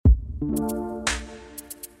Let's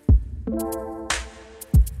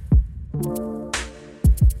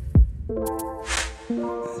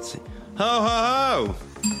see. Ho, ho, ho!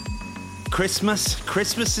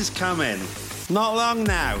 Christmas is coming. Not long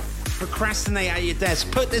now. Procrastinate at your desk.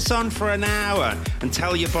 Put this on for an hour and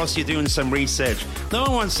tell your boss you're doing some research. No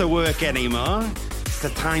one wants to work anymore. It's the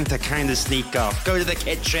time to kind of sneak off. Go to the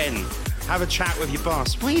kitchen. Have a chat with your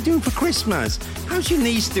boss. What are you doing for Christmas? How's your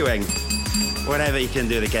niece doing? Whatever you can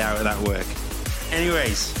do to get out of that work.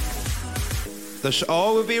 Anyways,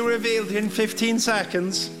 all will be revealed in 15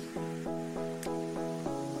 seconds.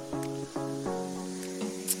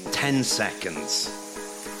 10 seconds.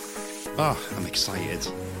 Oh, I'm excited.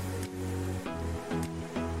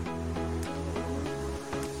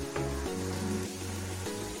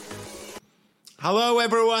 Hello,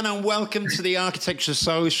 everyone, and welcome to the Architecture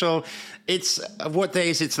Social. What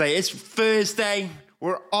day is it today? It's Thursday.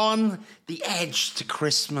 We're on the edge to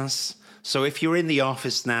Christmas. So if you're in the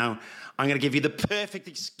office now, I'm going to give you the perfect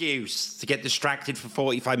excuse to get distracted for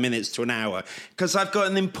 45 minutes to an hour, because I've got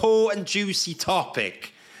an important, juicy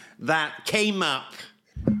topic that came up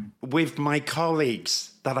with my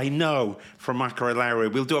colleagues that I know from Acroyd Lowry.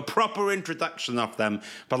 We'll do a proper introduction of them.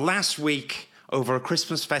 But last week, over a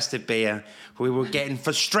Christmas festive beer, we were getting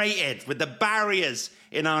frustrated with the barriers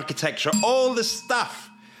in architecture, all the stuff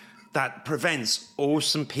that prevents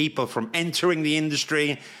awesome people from entering the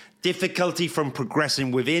industry, difficulty from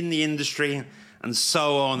progressing within the industry, and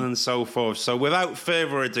so on and so forth. So without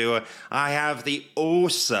further ado, I have the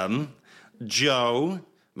awesome Joe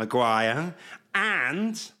Maguire,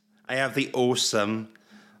 and I have the awesome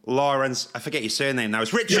Lawrence. I forget your surname now.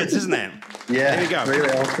 It's Richards, isn't it? Yeah. There we go.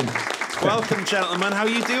 Really awesome. Welcome, gentlemen. How are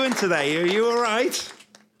you doing today? Are you all right?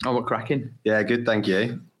 Oh, we're cracking. Yeah, good, thank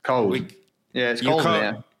you. Cold. Yeah, it's cold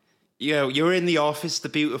here. You're in the office, the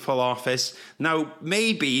beautiful office. Now,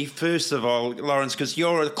 maybe, first of all, Lawrence, because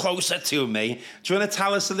you're closer to me, do you want to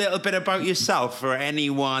tell us a little bit about yourself for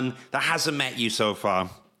anyone that hasn't met you so far?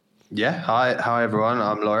 Yeah, hi everyone.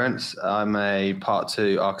 I'm Lawrence. I'm a Part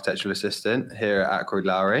 2 architectural assistant here at Acroyd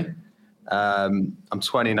Lowry. I'm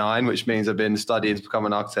 29, which means I've been studying to become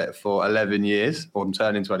an architect for 11 years, or I'm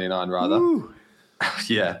turning 29 rather. Ooh.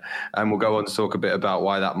 Yeah, and we'll go on to talk a bit about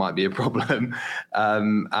why that might be a problem.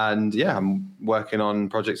 And yeah, I'm working on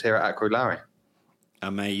projects here at Acroyd Lowry.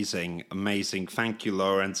 Amazing. Thank you,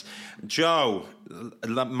 Lawrence. Joe,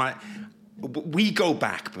 we go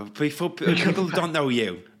back, but before people don't know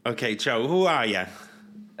you. Okay, Joe, who are you?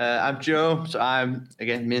 I'm Joe. So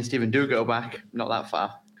me and Stephen do go back, not that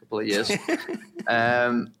far, a couple of years.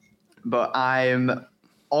 But I'm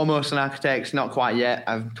almost an architect, not quite yet.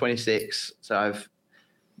 I'm 26, so I've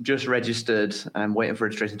just registered. I'm waiting for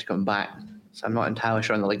registration to come back. So I'm not entirely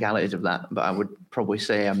sure on the legalities of that, but I would probably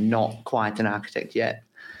say I'm not quite an architect yet.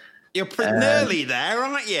 You're pretty nearly there,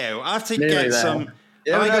 aren't you? I have to get some.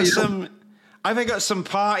 I've got some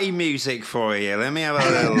party music for you. Let me have a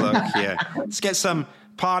little look here. Let's get some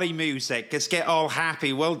party music. Let's get all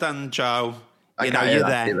happy. Well done, Joe. You're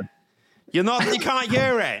there. Either. You're not. You can't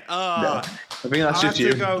hear it. Oh, No, I think that's just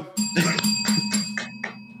you. Go.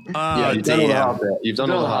 Yeah, you've done all the hard bit. You've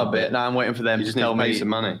done all the hard bit. Now I'm waiting for them You to just need tell to pay me. some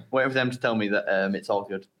money. Waiting for them to tell me that it's all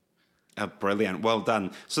good. Oh, brilliant. Well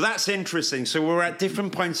done. So that's interesting. So we're at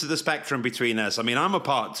different points of the spectrum between us. I mean, I'm a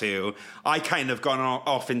Part 2. I kind of gone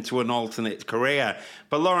off into an alternate career.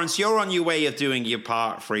 But Lawrence, you're on your way of doing your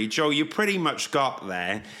Part 3. Joe, you pretty much got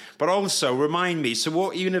there. But also, remind me, so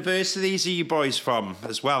what universities are you boys from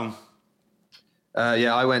as well?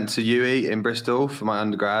 Yeah, I went to UE in Bristol for my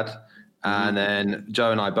undergrad. And then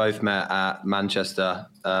Joe and I both met at Manchester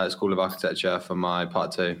School of Architecture for my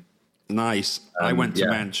Part 2. Nice. I went to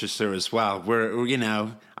Manchester as well.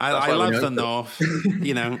 I love the North.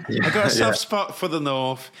 I got a soft spot for the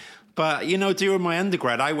North. But, during my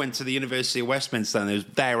undergrad, I went to the University of Westminster, and there's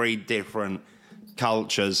very different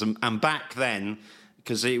cultures. And back then,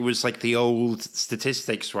 because it was like the old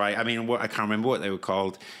statistics, right? I mean, I can't remember what they were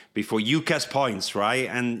called before, UCAS points, right?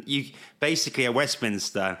 And you basically at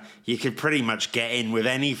Westminster, you could pretty much get in with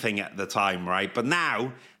anything at the time, right? But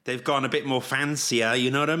now they've gone a bit more fancier, you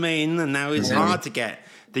know what I mean? And now it's hard to get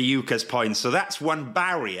the UCAS points. So that's one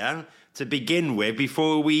barrier to begin with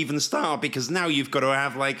before we even start, because now you've got to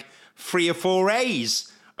have like 3 or 4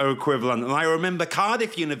 A's or equivalent. And I remember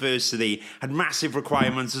Cardiff University had massive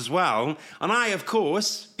requirements as well. And I, of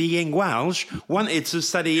course, being Welsh, wanted to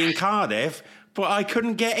study in Cardiff, but I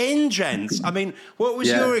couldn't get in, gents. I mean, what was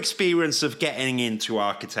your experience of getting into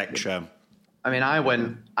architecture? I mean, I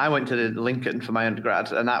went to Lincoln for my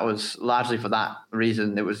undergrad, and that was largely for that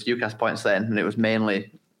reason. It was UCAS points then, and it was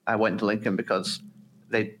mainly I went to Lincoln because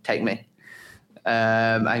they'd take me.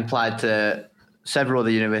 I applied to several other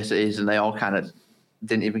universities, and they all kind of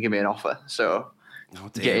didn't even give me an offer. So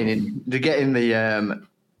getting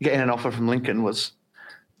an offer from Lincoln was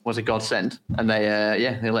a godsend, and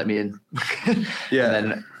they let me in. Yeah.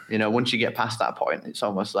 And then once you get past that point, it's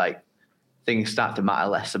almost like things start to matter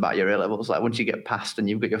less about your A levels. Like once you get past and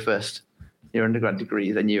you've got your undergrad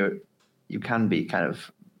degree, then you can be kind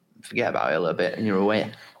of forget about it a little bit, and you're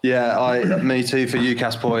away. Yeah, me too. For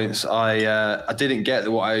UCAS points, I didn't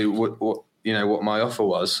get what my offer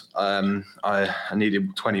was. I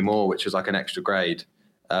needed 20 more, which was like an extra grade.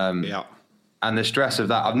 Yeah. And the stress of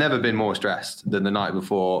that, I've never been more stressed than the night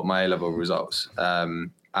before my A-level results.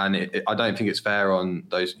 And I don't think it's fair on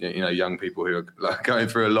those young people who are going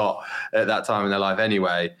through a lot at that time in their life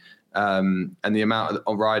anyway. And the amount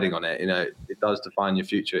of riding on it, it does define your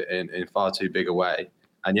future in far too big a way.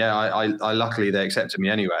 And yeah, I luckily they accepted me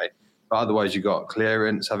anyway. But otherwise, you got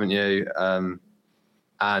clearance, haven't you?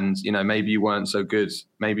 And maybe you weren't so good.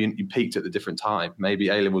 Maybe you peaked at a different time. Maybe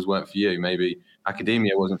A-levels weren't for you. Maybe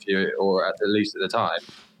academia wasn't for you, or at least at the time.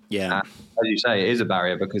 Yeah. And as you say, it is a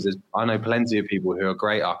barrier because I know plenty of people who are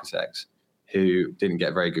great architects who didn't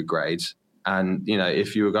get very good grades. And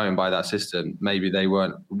if you were going by that system, maybe they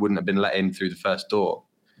wouldn't have been let in through the first door.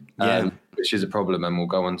 Which is a problem, and we'll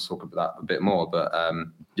go on to talk about that a bit more. But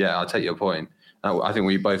I'll take your point. I think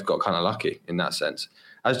we both got kind of lucky in that sense.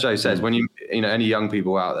 As Joe says, when any young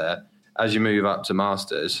people out there, as you move up to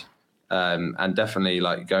masters, and definitely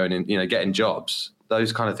like going in, getting jobs,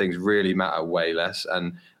 those kind of things really matter way less.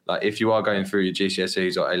 And like if you are going through your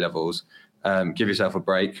GCSEs or A levels, give yourself a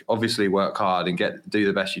break. Obviously, work hard and do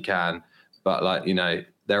the best you can. But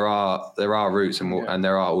there are routes and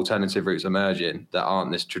there are alternative routes emerging that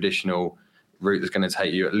aren't this traditional route that's going to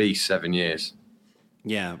take you at least 7 years.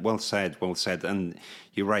 Yeah, well said. And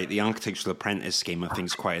you're right, the architectural apprentice scheme, I think,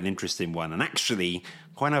 is quite an interesting one. And actually,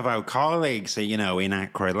 one of our colleagues, in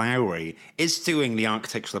Accra Lowry, is doing the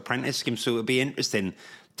architectural apprentice scheme. So it would be interesting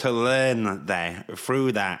to learn there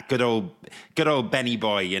through that. Good old Benny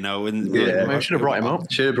boy, And I should have brought him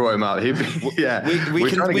up. Should have brought him up. We're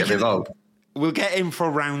trying to get him involved. We'll get in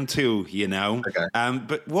for round 2, Okay.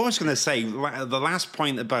 But what I was going to say, the last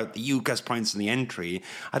point about the UCAS points and the entry,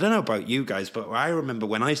 I don't know about you guys, but I remember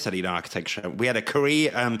when I studied architecture, we had a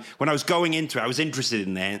career, when I was going into it, I was interested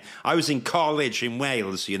in it. I was in college in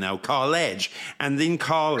Wales, college. And in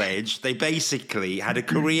college, they basically had a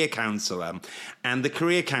career counsellor. And the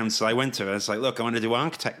career counsellor I went to, I was like, look, I want to do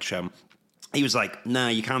architecture. He was like, no,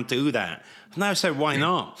 you can't do that. And I said, why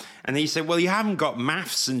not? And he said, well, you haven't got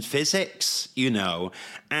maths and physics,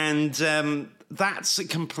 and that's a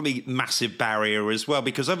complete massive barrier as well,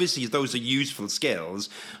 because obviously those are useful skills,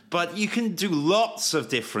 but you can do lots of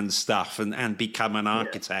different stuff and become an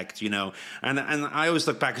architect, And I always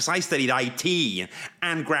look back, because I studied IT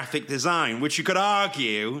and graphic design, which you could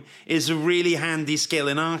argue is a really handy skill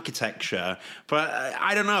in architecture. But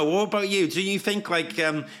I don't know. What about you? Do you think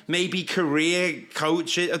maybe career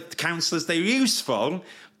counselors, they're useful,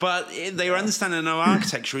 but their understanding of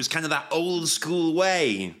architecture is kind of that old school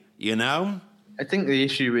way, I think the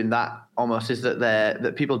issue in that almost is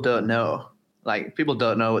that people don't know. Like, people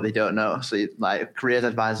don't know what they don't know. So, like, careers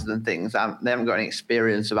advisors and things, they haven't got any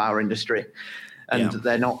experience of our industry, and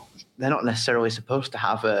they're not necessarily supposed to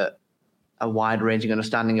have a wide-ranging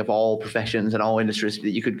understanding of all professions and all industries that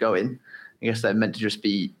you could go in. I guess they're meant to just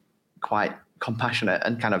be quite compassionate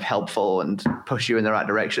and kind of helpful and push you in the right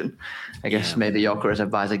direction. I guess maybe your careers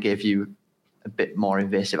advisor gave you a bit more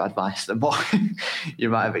invasive advice than what you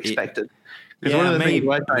might have expected. Because one of the things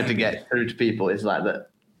we're trying to get through to people is like that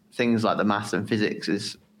things like the maths and physics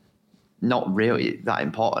is not really that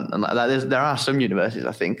important. And there are some universities,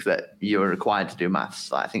 I think, that you're required to do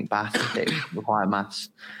maths. Like, I think Bath require maths.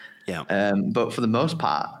 Yeah. But for the most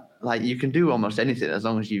part, like, you can do almost anything as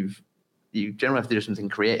long as you generally have to do something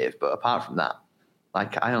creative. But apart from that,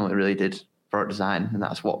 like, I only really did product design, and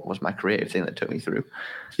that's what was my creative thing that took me through.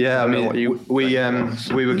 Yeah, I mean, we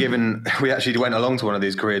actually went along to one of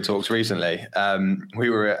these career talks recently. We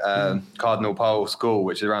were at Cardinal Pole School,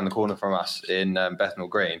 which is around the corner from us in Bethnal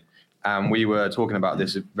Green, and we were talking about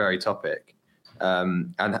this very topic.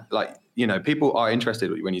 And like, people are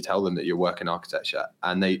interested when you tell them that you're working architecture,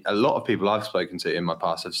 and a lot of people I've spoken to in my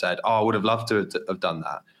past have said, "Oh, I would have loved to have done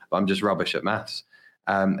that, but I'm just rubbish at maths."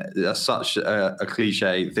 That's such a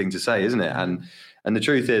cliche thing to say, isn't it? And the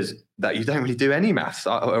truth is that you don't really do any maths,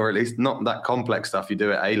 or at least not that complex stuff you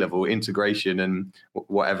do at A-level, integration and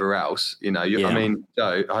whatever else. I mean,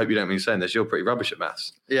 Joe, I hope you don't mean saying this, you're pretty rubbish at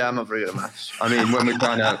maths. Yeah, I'm not very good at maths. I mean, when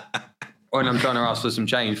I'm trying to ask for some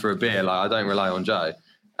change for a beer, like, I don't rely on Joe.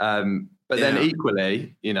 But then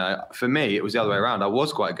equally, you know, for me, it was the other way around. I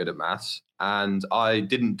was quite good at maths, and I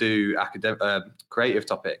didn't do creative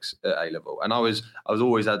topics at A level. And I was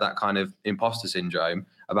always had that kind of imposter syndrome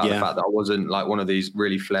about the fact that I wasn't like one of these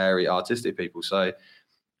really flary artistic people. So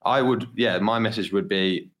I would, my message would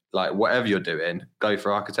be like, whatever you're doing, go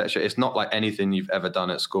for architecture. It's not like anything you've ever done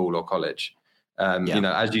at school or college. You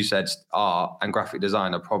know, as you said, art and graphic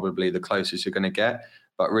design are probably the closest you're going to get.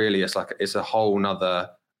 But really, it's a whole nother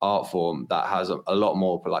art form that has a lot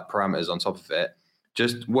more like parameters on top of it.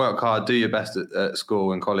 Just work hard, do your best at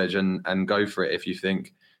school and college, and go for it if you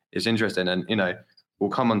think it's interesting. And, you know, we'll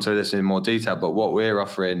come onto this in more detail, but what we're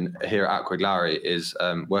offering here at Ackroyd Lowry is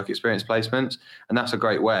work experience placements. And that's a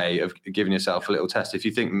great way of giving yourself a little test. If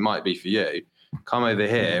you think it might be for you, come over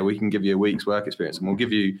here, we can give you a week's work experience, and we'll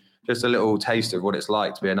give you just a little taste of what it's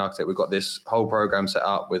like to be an architect. We've got this whole program set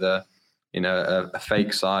up with a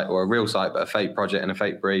fake site, or a real site, but a fake project and a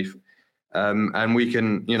fake brief. And we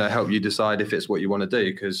can, you know, help you decide if it's what you want to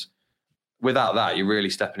do, because without that, you're really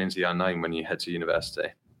stepping into the unknown when you head to university.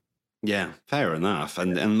 Yeah, fair enough.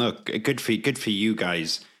 And look, good for you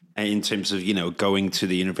guys in terms of, you know, going to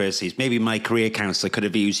the universities. Maybe my career counselor could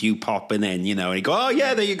have used you popping in, you know, and you go, oh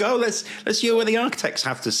yeah, there you go. Let's hear what the architects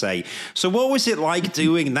have to say. So what was it like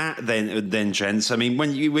doing that then, gents? I mean,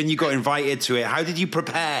 when you got invited to it, how did you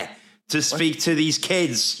prepare to speak to these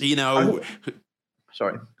kids, you know?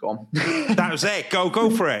 Sorry, go on. That was it. Go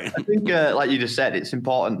for it. I think, like you just said, it's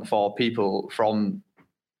important for people from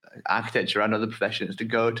architecture and other professions to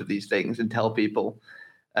go to these things and tell people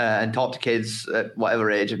and talk to kids at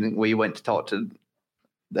whatever age. I think we went to talk to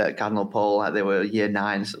the Cardinal Pole, like they were year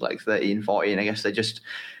 9, so like 13, 14. I guess they're just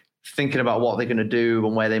thinking about what they're going to do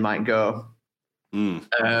and where they might go.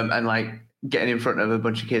 And like getting in front of a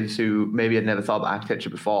bunch of kids who maybe had never thought about architecture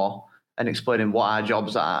before, and explaining what our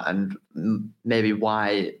jobs are and maybe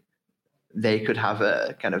why they could have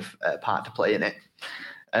a kind of part to play in it.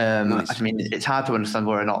 Nice. I mean, it's hard to understand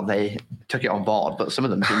whether or not they took it on board, but some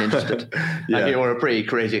of them seemed interested. Like, it was a pretty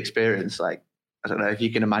crazy experience. Like, I don't know if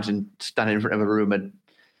you can imagine standing in front of a room and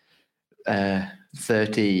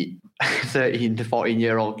 13 to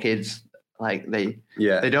 14-year-old kids. Like they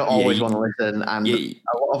don't always want to listen, and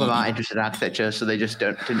a lot of them aren't interested in architecture, so they just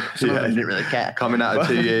don't. Some of them didn't really care. Coming out of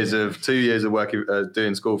 2 years of working,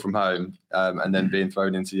 doing school from home, and then being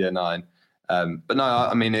thrown into year 9. But no,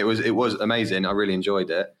 I mean it was amazing. I really enjoyed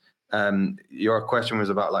it. Your question was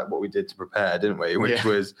about like what we did to prepare, didn't we? Which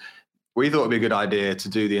was, we thought it'd be a good idea to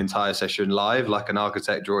do the entire session live, like an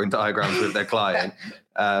architect drawing diagrams with their client.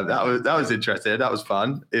 That was interesting. That was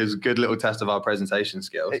fun. It was a good little test of our presentation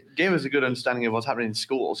skills. It gave us a good understanding of what's happening in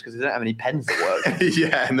schools, because they don't have any pens that work.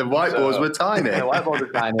 And the whiteboards were tiny. The whiteboards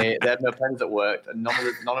were tiny. They had no pens that worked, and none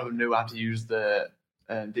of them knew how to use the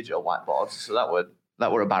digital whiteboards. So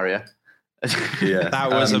that were a barrier. That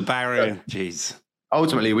was a barrier. Jeez.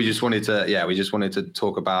 Ultimately, we just wanted to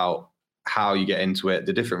talk about how you get into it,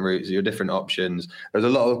 the different routes, your different options. There was a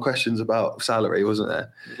lot of questions about salary, wasn't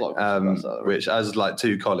there? Which, as like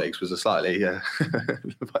two colleagues, was a slightly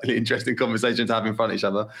interesting conversation to have in front of each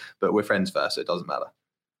other. But we're friends first, so it doesn't matter.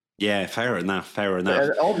 Yeah, fair enough.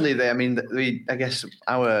 Oddly, I guess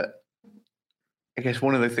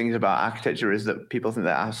one of the things about architecture is that people think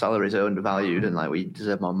that our salaries are undervalued and like we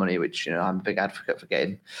deserve more money, which, you know, I'm a big advocate for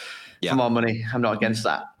getting for more money. I'm not against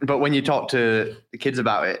that. But when you talk to the kids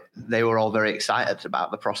about it, they were all very excited about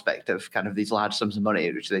the prospect of kind of these large sums of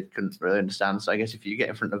money, which they couldn't really understand. So I guess if you get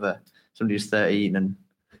in front of somebody who's 13 and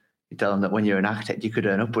you tell them that when you're an architect, you could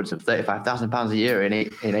earn upwards of £35,000 a year in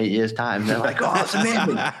eight years' time, they're like, oh, that's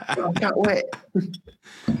amazing. I can't wait.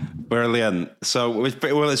 Brilliant. So,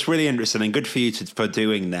 it's really interesting and good for you for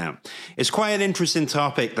doing that. It's quite an interesting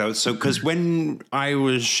topic, though. So, because when I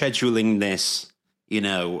was scheduling this, you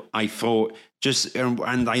know, I thought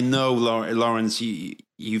and I know, Lawrence,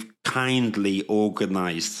 you've kindly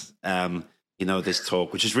organised, you know, this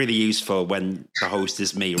talk, which is really useful when the host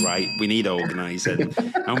is me, right? We need organising,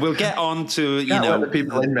 and we'll get on to the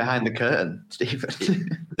people in behind the curtain, Stephen.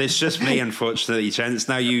 It's just me, unfortunately, gents.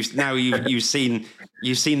 Now you've seen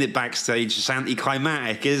it backstage. It's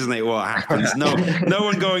anticlimactic, isn't it? What happens? No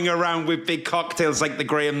one going around with big cocktails like the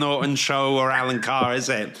Graham Norton Show or Alan Carr, is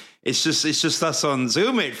it? It's just us on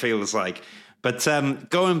Zoom. It feels like. But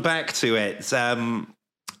going back to it,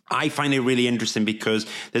 I find it really interesting because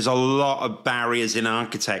there's a lot of barriers in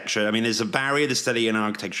architecture. I mean, there's a barrier to study in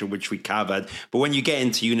architecture, which we covered. But when you get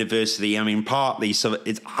into university, I mean, partly, so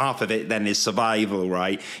it's half of it then is survival,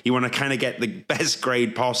 right? You want to kind of get the best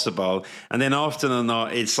grade possible. And then often or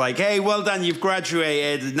not, it's like, hey, well done, you've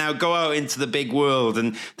graduated. Now go out into the big world.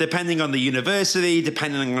 And depending on the university,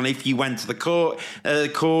 depending on if you went to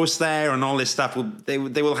the course there and all this stuff, they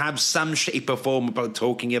will have some shape or form about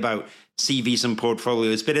talking about CVs and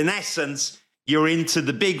portfolios, but in essence, you're into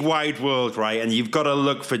the big wide world, right? And you've got to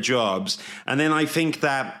look for jobs. And then I think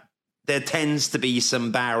that there tends to be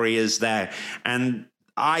some barriers there. And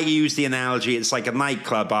I use the analogy, it's like a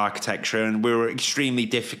nightclub architecture, and we're extremely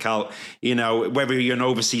difficult, you know, whether you're an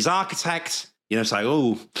overseas architect, you know, it's like,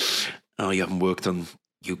 oh, you haven't worked on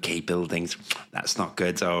UK buildings, that's not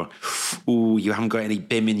good. Or, you haven't got any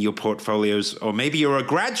BIM in your portfolios. Or maybe you're a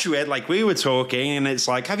graduate, like we were talking, and it's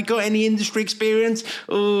like, have you got any industry experience?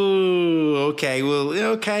 Oh, okay, well,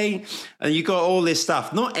 okay. And you got all this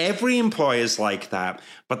stuff. Not every employer's like that,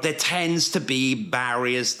 but there tends to be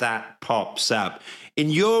barriers that pops up.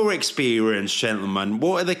 In your experience, gentlemen,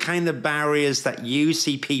 what are the kind of barriers that you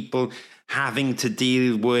see people having to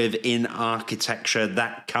deal with in architecture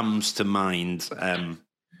that comes to mind?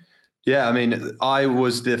 Yeah, I mean, I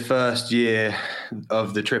was the first year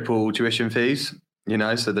of the triple tuition fees, you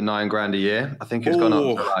know, so the $9,000 a year. I think it's gone up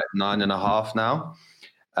to like 9.5 now.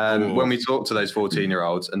 When we talked to those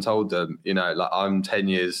 14-year-olds and told them, you know, like, I'm 10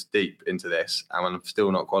 years deep into this and I'm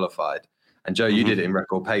still not qualified. And Joe, you did it in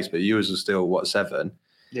record pace, but yours was still, what, 7?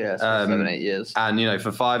 Yeah, 7, 8 years. And, you know,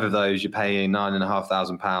 for 5 of those, you're paying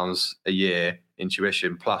 £9,500 a year in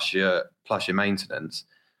tuition plus your maintenance.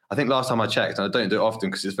 I think last time I checked, and I don't do it often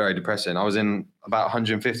because it's very depressing, I was in about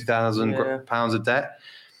 £150,000 of debt,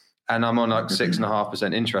 and I'm on like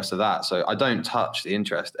 6.5% interest of that. So I don't touch the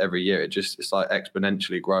interest every year. It's like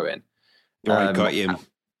exponentially growing. Right, got you.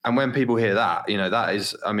 And when people hear that, you know, that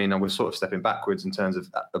is, I mean, we're sort of stepping backwards in terms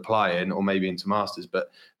of applying or maybe into masters,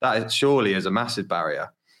 but that surely is a massive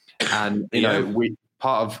barrier. And, you know,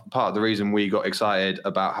 part of the reason we got excited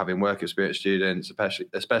about having work experience students,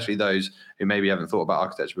 especially those who maybe haven't thought about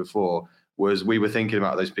architecture before, was we were thinking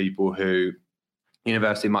about those people who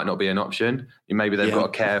university might not be an option. Maybe they've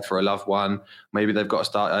got to care for a loved one. Maybe they've got to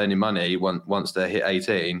start earning money once they hit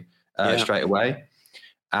 18 straight away.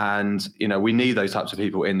 And, you know, we need those types of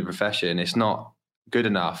people in the profession. It's not good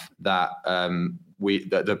enough that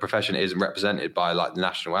the profession isn't represented by like the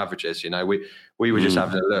national averages. You know, we were just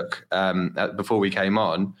having a look before we came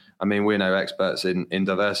on. I mean, we're no experts in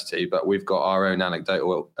diversity, but we've got our own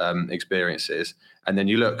anecdotal experiences. And then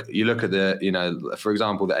you look at the, you know, for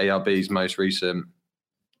example, the ARB's most recent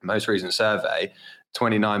survey,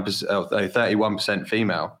 31%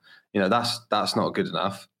 female. You know, that's not good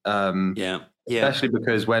enough. Especially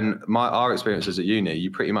because when our experiences at uni,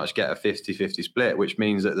 you pretty much get a 50-50 split, which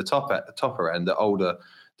means that the topper end, the older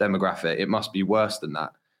demographic, it must be worse than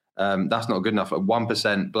that. That's not good enough.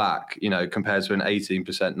 1% black, you know, compared to an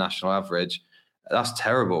 18% national average, that's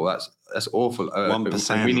terrible. That's awful.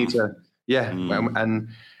 1%. We need to,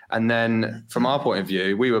 and then from our point of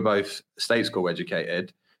view, we were both state school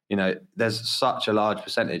educated. You know, there's such a large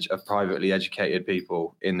percentage of privately educated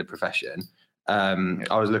people in the profession. I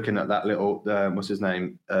was looking at that little, what's his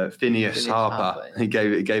name? Phineas Harper. He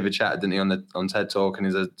gave a chat, didn't he, on TED Talk, and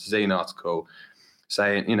there's a Zine article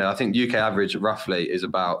saying, you know, I think UK average roughly is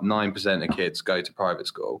about 9% of kids go to private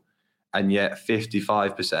school, and yet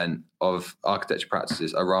 55% of architecture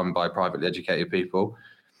practices are run by privately educated people.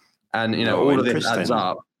 And, you know, all of this adds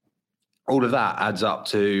up. All of that adds up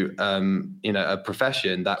to, you know, a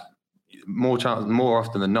profession that more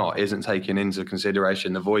often than not isn't taking into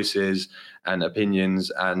consideration the voices and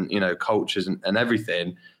opinions and, you know, cultures and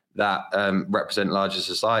everything that represent larger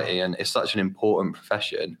society. And it's such an important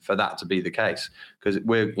profession for that to be the case, because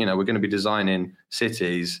we're going to be designing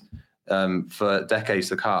cities for decades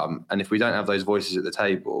to come, and if we don't have those voices at the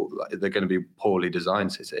table, they're going to be poorly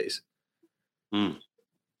designed cities.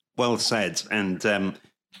 Well said. And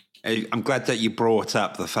I'm glad that you brought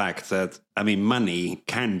up the fact that, I mean, money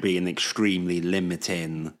can be an extremely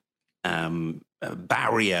limiting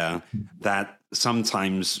barrier that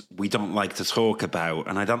sometimes we don't like to talk about.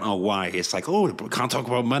 And I don't know why. It's like, oh, we can't talk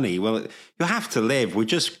about money. Well, you have to live.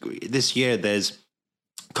 This year, there's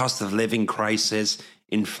cost of living crisis,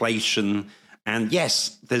 inflation. And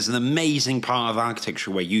yes, there's an amazing part of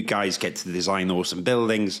architecture where you guys get to design awesome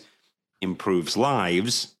buildings, improves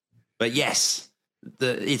lives. But yes,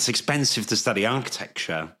 it's expensive to study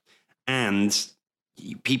architecture, and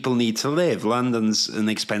people need to live. London's an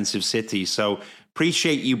expensive city. So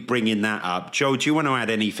appreciate you bringing that up. Joe, do you want to add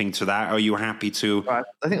anything to that? Or are you happy to? Right.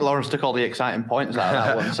 I think Lawrence took all the exciting points out of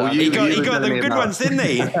that one. So Well, He you got were the good ones, didn't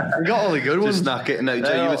he? you got all the good ones. Just snuck it. No,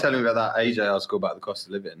 Joe, you were telling me about that AJ article about the cost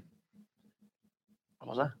of living. What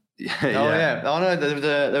was that? Yeah, Oh yeah. Oh no,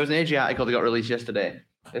 there was an AG article that got released yesterday.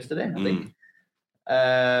 I think.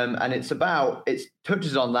 And it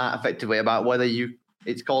touches on that effectively about whether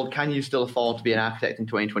it's called "Can you still afford to be an architect in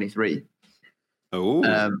 2023?" Oh,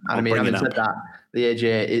 and I mean, having said that, the AJ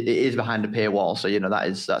it is behind a paywall, so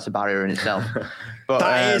that's a barrier in itself. But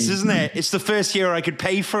that is, isn't it? It's the first year I could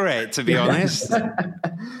pay for it, to be honest.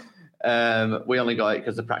 We only got it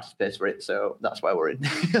because the practice pays for it, so that's why we're in.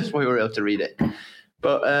 That's why we were able to read it.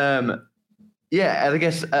 But yeah, I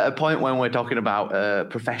guess at a point when we're talking about a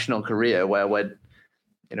professional career where I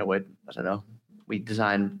don't know, we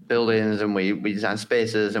design buildings and we design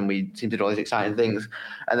spaces and we seem to do all these exciting things.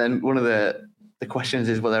 And then one of the questions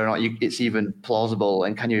is whether or not it's even plausible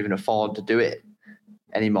and can you even afford to do it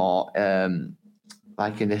anymore?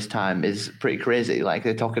 Like in this time is pretty crazy. Like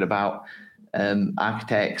they're talking about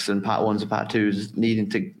architects and part ones and part twos needing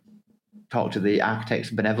to talk to the Architects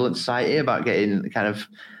Benevolent Society about getting kind of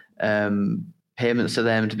payments to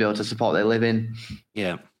them to be able to support their living.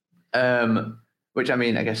 Yeah. Which I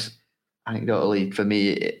mean, I guess anecdotally for me,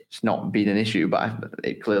 it's not been an issue, but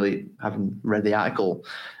it clearly, having read the article,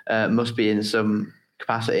 must be in some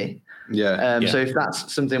capacity. Yeah. So if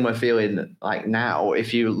that's something we're feeling like now,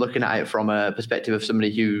 if you're looking at it from a perspective of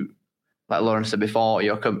somebody who, like Lauren said before,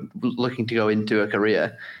 you're looking to go into a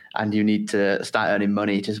career and you need to start earning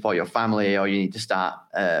money to support your family, or you need to start,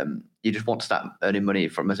 you just want to start earning money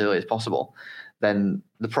from as early as possible, then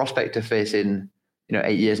the prospect of facing,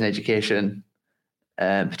 8 years in education,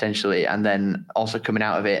 potentially, and then also coming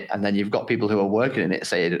out of it, and then you've got people who are working in it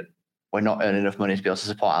saying we're not earning enough money to be able to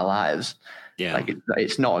support our lives. Yeah, like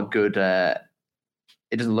it's not a good.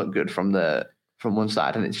 It doesn't look good from one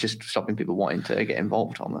side, and it's just stopping people wanting to get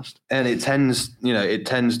involved almost. And it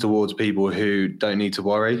tends towards people who don't need to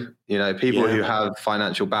worry. People who have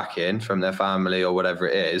financial backing from their family or whatever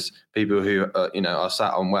it is. People who are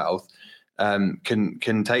sat on wealth.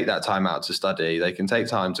 Can take that time out to study. They can take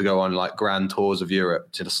time to go on like grand tours of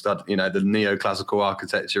Europe to study, the neoclassical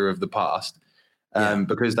architecture of the past,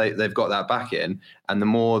 because they've got that back in. And the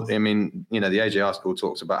more, the AJ article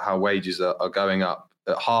talks about how wages are going up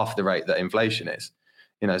at half the rate that inflation is.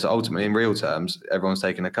 So ultimately, in real terms, everyone's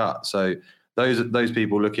taking a cut. So those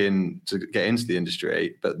people looking to get into the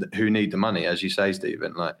industry, but who need the money, as you say,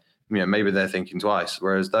 Stephen, like. Maybe they're thinking twice.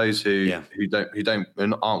 Whereas those who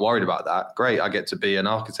aren't worried about that, great. I get to be an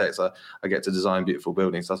architect. I get to design beautiful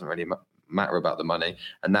buildings. Doesn't really matter about the money,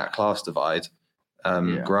 and that class divide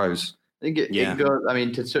grows. I think it goes. I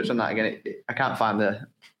mean, to touch on that again, I can't find the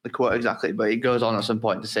quote exactly, but it goes on at some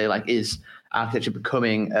point to say, like, is architecture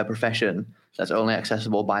becoming a profession that's only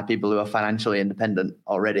accessible by people who are financially independent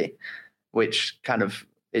already? Which kind of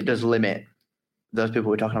it does limit those people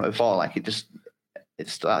we were talking about before. Like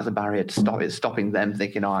that's a barrier to stop. It's stopping them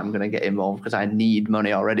thinking, I'm going to get involved because I need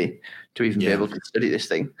money already to even be able to study this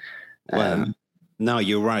thing. No,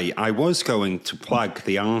 you're right. I was going to plug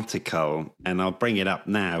the article, and I'll bring it up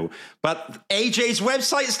now. But AJ's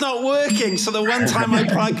website's not working, so the one time I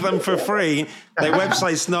plug them for free, their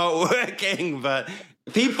website's not working. But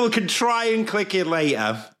people can try and click it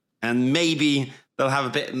later, and maybe they'll have a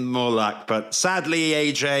bit more luck. But sadly,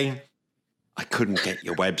 AJ, I couldn't get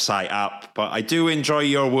your website up, but I do enjoy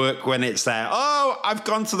your work when it's there. Oh, I've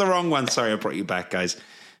gone to the wrong one. Sorry, I brought you back, guys.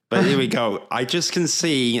 But here we go. I just can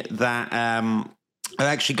see that I've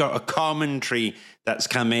actually got a commentary that's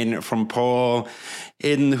come in from Paul,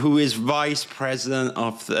 who is vice president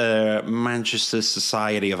of the Manchester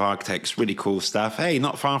Society of Architects. Really cool stuff. Hey,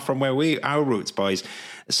 not far from where our roots, boys.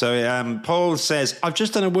 So Paul says, I've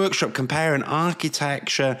just done a workshop comparing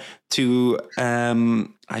architecture to,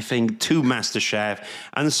 I think, to MasterChef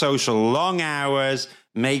and social. Long hours,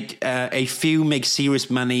 make serious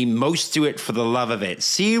money. Most do it for the love of it.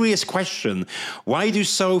 Serious question. Why do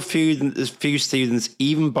so few students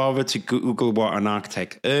even bother to Google what an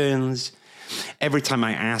architect earns? Every time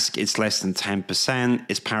I ask, it's less than 10%.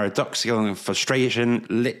 It's paradoxical and frustration.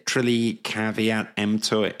 Literally caveat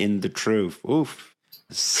emptor in the truth. Oof.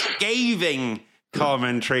 Scathing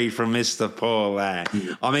commentary from Mr. Paul there.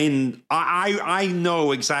 I mean, I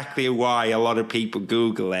know exactly why a lot of people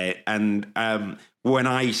Google it. And when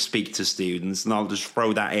I speak to students, and I'll just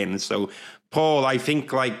throw that in. So, Paul, I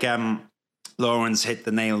think like Lawrence hit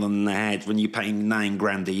the nail on the head. When you're paying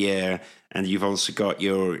 $9,000 a year and you've also got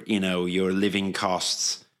your living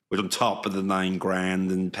costs, which on top of the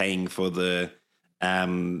 $9,000 and paying for the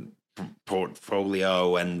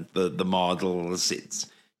portfolio and the models,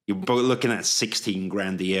 you're looking at 16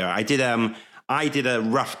 grand a year. I did a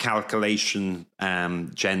rough calculation,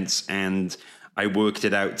 gents, and I worked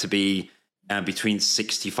it out to be between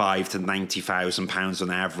 65 to 90,000 pounds on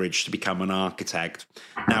average to become an architect.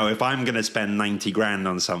 Now, if I'm going to spend 90 grand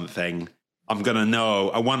on something, I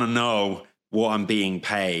want to know what I'm being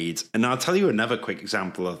paid. And I'll tell you another quick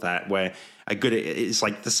example of that, where it's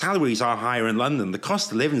like the salaries are higher in London, the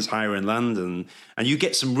cost of living is higher in London, and you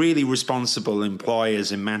get some really responsible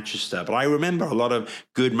employers in Manchester. But I remember a lot of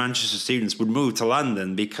good Manchester students would move to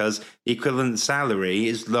London because the equivalent salary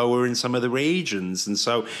is lower in some of the regions. And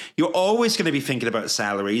so you're always going to be thinking about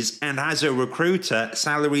salaries. And as a recruiter,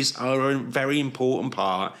 salaries are a very important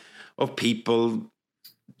part of people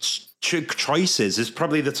choices. Is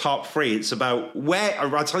probably the top three. It's about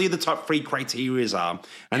I'll tell you the top three criteria are,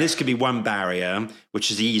 and this could be one barrier which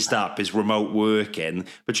is eased up, is remote working,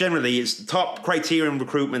 but generally it's the top criteria in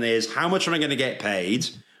recruitment is how much am I going to get paid,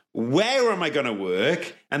 where am I going to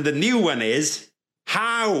work, and the new one is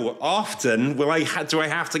how often do I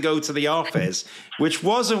have to go to the office, which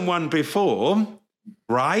wasn't one before,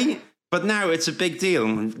 right? But now it's a big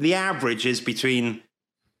deal. The average is between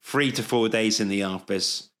 3 to 4 days in the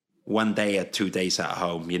office, 1 day or 2 days at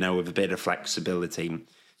home, with a bit of flexibility.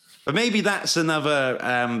 But maybe that's another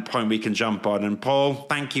point we can jump on. And Paul,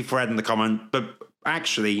 thank you for adding the comment. But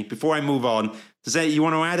actually, before I move on, you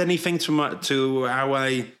want to add anything to how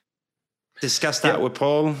I discussed that with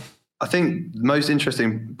Paul? I think the most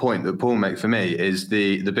interesting point that Paul makes for me is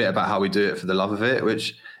the bit about how we do it for the love of it,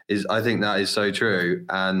 which is, I think that is so true.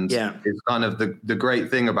 And it's kind of the great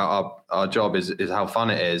thing about our job is how fun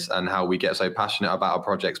it is and how we get so passionate about our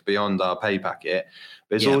projects beyond our pay packet.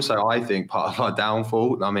 But it's also, I think, part of our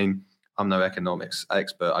downfall. I mean, I'm no economics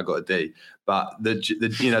expert, I got a D, but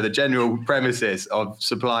the general premises of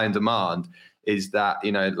supply and demand is that,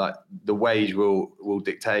 like the wage will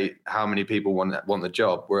dictate how many people want the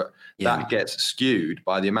job, where that gets skewed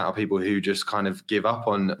by the amount of people who just kind of give up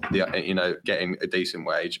on the, getting a decent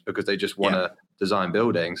wage because they just want to design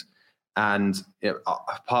buildings. And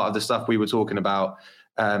part of the stuff we were talking about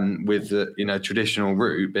with the, traditional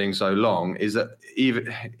route being so long is that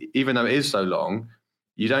even though it is so long,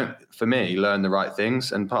 you don't, for me, learn the right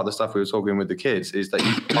things. And part of the stuff we were talking with the kids is that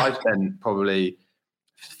I've spent probably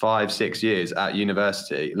 5-6 years at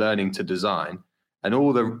university learning to design, and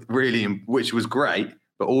all the which was great,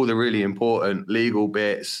 but all the really important legal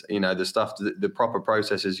bits, the stuff, the proper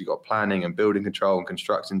processes, you've got planning and building control and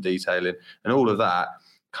construction detailing, and all of that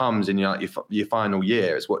comes in your final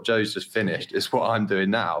year. It's what Joe's just finished. It's what I'm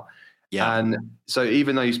doing now. Yeah. And so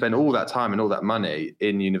even though you spend all that time and all that money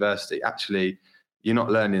in university, actually you're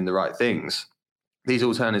not learning the right things. These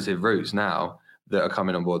alternative routes now that are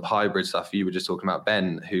coming on board, hybrid stuff. You were just talking about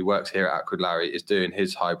Ben, who works here at Ackroyd Lowry, is doing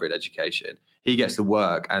his hybrid education. He gets to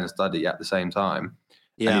work and study at the same time.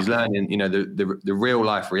 Yeah. And he's learning, the real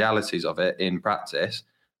life realities of it in practice.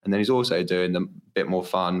 And then he's also doing the bit more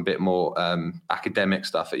fun, bit more academic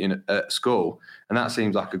stuff at school. And that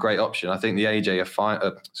seems like a great option. I think the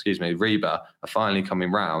RIBA are finally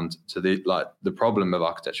coming round to the problem of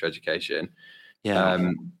architecture education.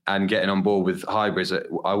 Yeah. And getting on board with hybrids.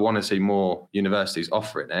 I want to see more universities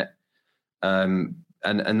offering it. And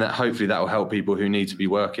that hopefully that will help people who need to be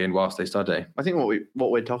working whilst they study. I think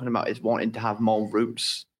what we're talking about is wanting to have more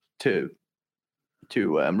routes to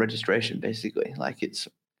registration, basically. Like, it's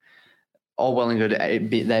all well and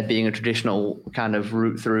good there being a traditional kind of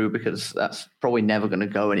route through, because that's probably never going to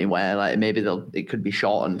go anywhere. Like, maybe it could be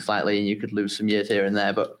shortened slightly and you could lose some years here and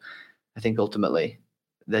there, but I think ultimately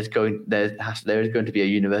there is going to be a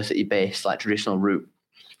university-based, like, traditional route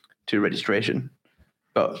to registration,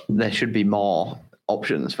 but there should be more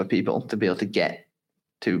options for people to be able to get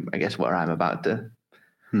to, I guess, where I'm about to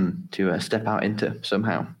step out into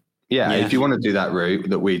somehow. Yeah, if you want to do that route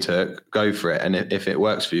that we took, go for it. And if it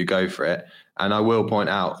works for you, go for it. And I will point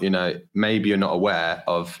out, maybe you're not aware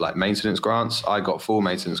of like maintenance grants. I got 4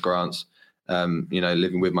 maintenance grants,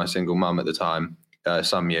 living with my single mum at the time,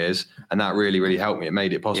 some years. And that really, really helped me. It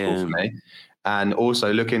made it possible for me. And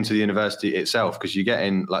also look into the university itself, because you get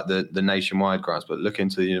in like the nationwide grants, but look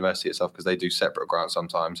into the university itself, because they do separate grants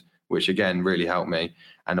sometimes, which again really helped me.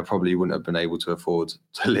 And I probably wouldn't have been able to afford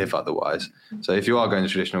to live otherwise. So if you are going the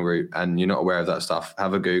traditional route and you're not aware of that stuff,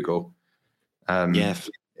 have a Google. But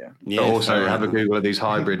also have a Google of these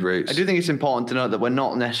hybrid routes. I do think it's important to note that we're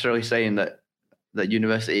not necessarily saying that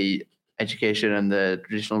university education and the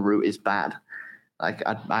traditional route is bad. Like,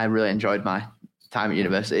 I really enjoyed my time at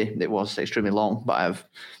university. It was extremely long, but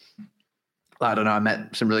I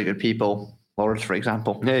met some really good people Lawrence, for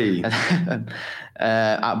example, Hey.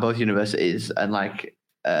 at both universities, and learned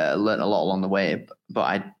a lot along the way.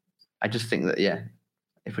 But I just think that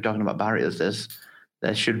if we're talking about barriers,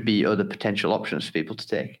 there should be other potential options for people to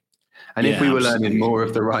take. And if we were learning more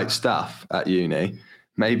of the right stuff at uni,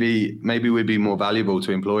 maybe we'd be more valuable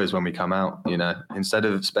to employers when we come out, instead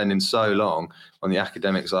of spending so long on the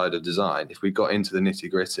academic side of design. If we got into the nitty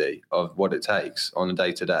gritty of what it takes on a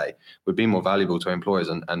day to day, we'd be more valuable to employers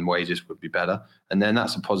and wages would be better. And then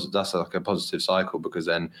that's like a positive cycle, because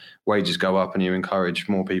then wages go up and you encourage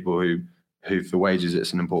more people who for wages,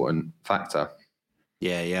 it's an important factor.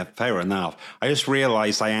 Yeah, fair enough. I just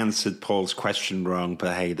realised I answered Paul's question wrong,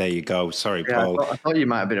 but hey, there you go. Sorry, Paul. I thought you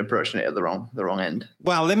might have been approaching it at the wrong end.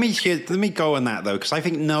 Well, let me go on that though, because I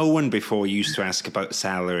think no one before used to ask about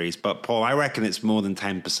salaries. But Paul, I reckon it's more than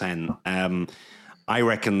 10%. I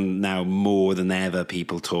reckon now more than ever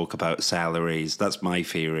people talk about salaries. That's my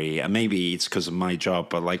theory, and maybe it's because of my job.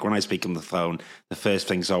 But like when I speak on the phone, the first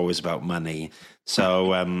thing's always about money.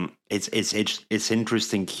 So it's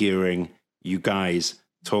interesting hearing you guys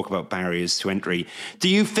talk about barriers to entry. Do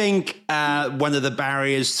you think one of the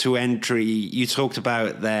barriers to entry, you talked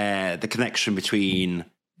about the connection between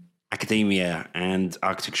academia and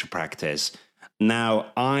architecture practice.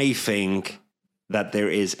 Now, I think that there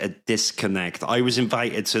is a disconnect. I was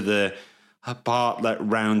invited to the Bartlett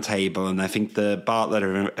Roundtable, and I think the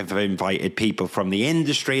Bartlett have invited people from the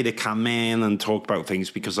industry to come in and talk about things,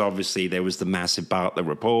 because obviously there was the massive Bartlett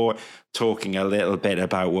report talking a little bit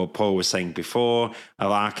about what Paul was saying before,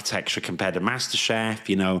 of architecture compared to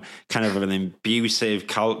MasterChef, kind of an abusive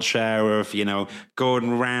culture of,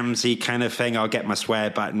 Gordon Ramsay kind of thing. I'll get my swear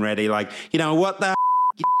button ready. Like, what the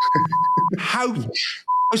how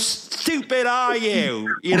stupid are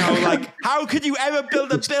you? How could you ever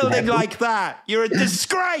build a building like that? You're a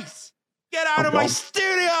disgrace. Get out of my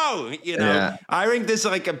studio. Yeah. I think there's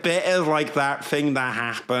like a bit of like that thing that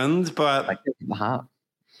happened, but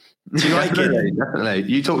do you like it? Definitely.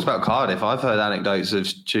 You talked about Cardiff. I've heard anecdotes of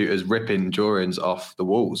tutors ripping drawings off the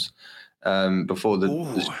walls before the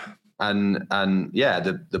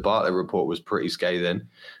Bartlett report was pretty scathing.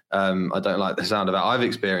 I don't like the sound of that. I've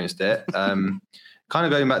experienced it. Kind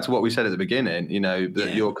of going back to what we said at the beginning,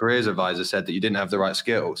 your careers advisor said that you didn't have the right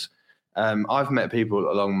skills. I've met people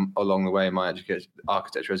along the way in my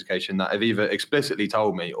architecture education that have either explicitly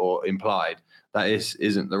told me or implied that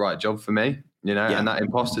isn't the right job for me, and that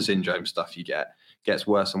imposter syndrome stuff you gets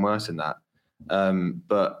worse and worse in that.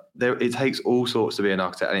 But it takes all sorts to be an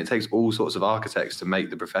architect, and it takes all sorts of architects to make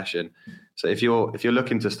the profession. So if you're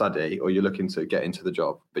looking to study or you're looking to get into the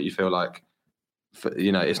job, but you feel like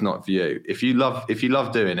it's not for you, if you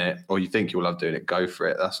love doing it, or you think you'll love doing it, go for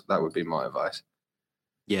it. That would be my advice.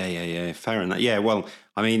 Yeah, fair enough. Yeah, well,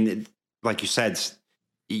 I mean, like you said,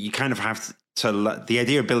 you kind of have to the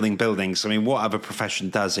idea of building buildings. I mean, what other profession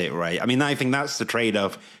does it, right? I mean, I think that's the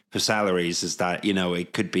trade-off for salaries, is that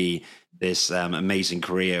it could be this amazing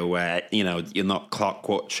career where you're not clock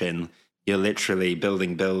watching. You're literally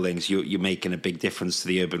building buildings. You're making a big difference to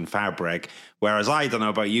the urban fabric. Whereas I don't know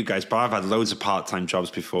about you guys, but I've had loads of part-time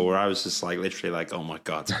jobs before where I was just literally oh my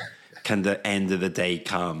God, can the end of the day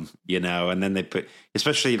come? And then they put,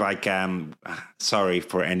 especially sorry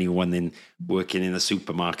for anyone working in a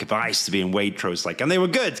supermarket, but I used to be in Waitrose, and they were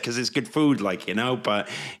good because it's good food, but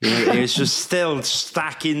it's just still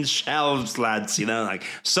stacking shelves, lads,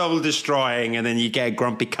 soul destroying. And then you get a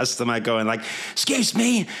grumpy customer going excuse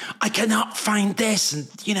me, I cannot find this. And,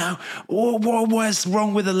 what was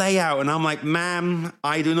wrong with the layout? And I'm like, ma'am,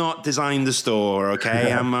 I do not design the store.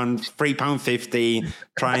 Okay. I'm on £3.50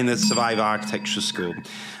 trying to survive architecture school.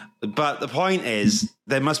 But the point is,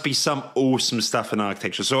 there must be some awesome stuff in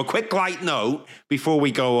architecture. So a quick light note before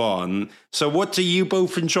we go on. So what do you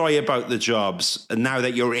both enjoy about the jobs now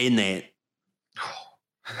that you're in it?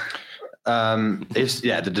 It's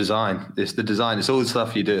the design. It's the design. It's all the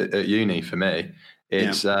stuff you do at uni for me.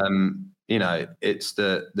 It's, it's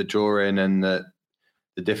the drawing and the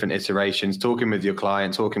different iterations, talking with your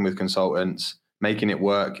client, talking with consultants, making it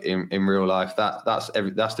work in real life. That's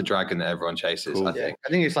the dragon that everyone chases. Cool. I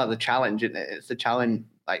think it's the challenge, isn't it? It's the challenge,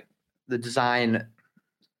 the design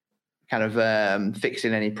kind of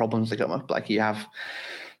fixing any problems that come up. You have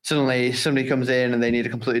suddenly somebody comes in and they need a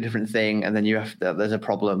completely different thing, and then there's a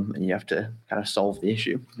problem and you have to kind of solve the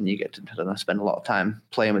issue, and you get to spend a lot of time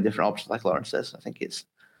playing with different options, like Lawrence says. I think it's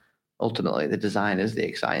ultimately the design is the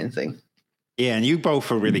exciting thing. Yeah, and you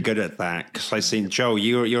both are really good at that, because I've seen, Joe,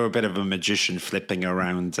 you're a bit of a magician flipping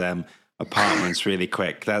around apartments really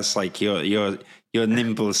quick. That's your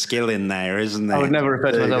nimble skill in there, isn't it? I would never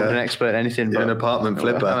refer to myself as an expert at anything, but an apartment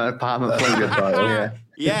flipper. I'm an apartment flipper. Yeah.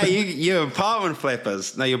 Yeah, you're apartment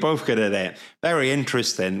flippers. No, you're both good at it. Very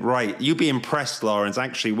interesting. Right. You'd be impressed, Lawrence.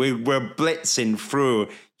 Actually, we're blitzing through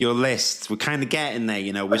your list. We're kind of getting there,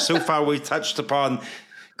 you know. We've touched upon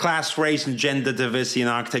class, race, and gender diversity in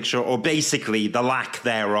architecture, or basically the lack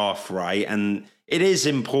thereof, right? And it is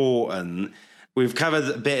important. We've covered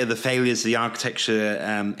a bit of the failures of the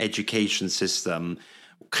architecture education system.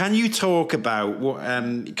 Can you talk about what?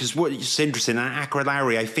 Because what's interesting at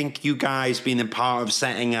Aquilarri, I think you guys been a part of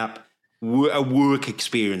setting up a work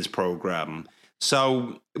experience program.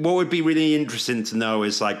 So, what would be really interesting to know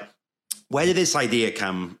is like, where did this idea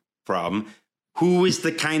come from? Who is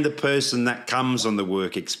the kind of person that comes on the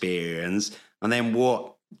work experience, and then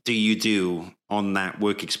what do you do on that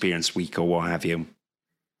work experience week or what have you?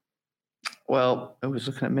 Well, it was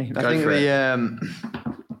looking at me. I think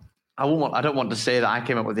I don't want to say that I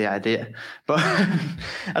came up with the idea, but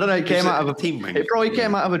I don't know. It came out of a team. It probably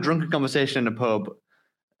came out of a drunken conversation in a pub,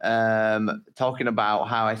 talking about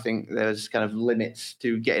how I think there's kind of limits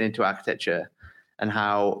to getting into architecture, and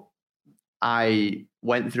how I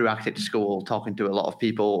went through architecture school talking to a lot of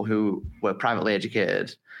people who were privately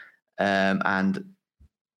educated, and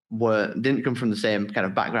didn't come from the same kind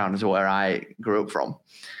of background as where I grew up from,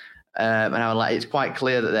 and I was like, it's quite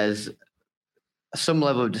clear that there's some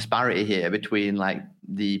level of disparity here between like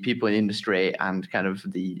the people in industry and kind of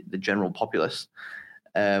the general populace,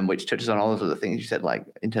 which touches on all those other things you said, like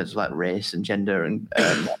in terms of like race and gender and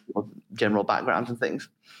general backgrounds and things.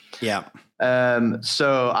 Yeah.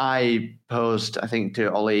 So I posed, I think,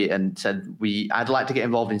 to Ollie and said I'd like to get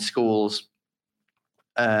involved in schools,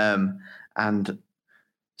 and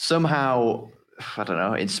somehow, I don't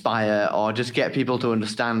know, inspire or just get people to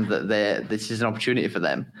understand that this is an opportunity for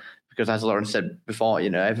them. Because as Lauren said before, you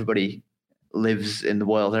know, everybody lives in the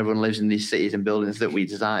world. Everyone lives in these cities and buildings that we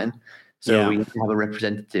design. So we have a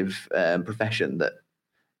representative profession that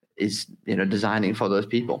is, you know, designing for those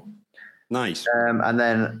people. Nice. And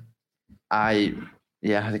then I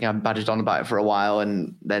think I badged on about it for a while,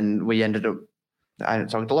 and then we ended up. I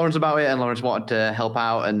talked to Lawrence about it, and Lawrence wanted to help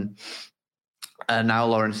out, and now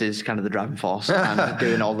Lawrence is kind of the driving force and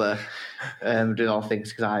doing all the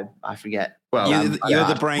things because I forget. Well, you're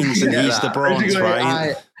the brains and he's the bronze,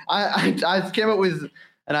 right? I came up with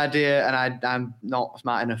an idea, and I'm not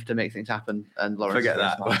smart enough to make things happen. And Lawrence, forget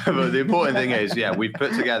that. But the important thing is, we've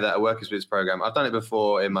put together a work experience program. I've done it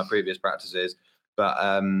before in my previous practices,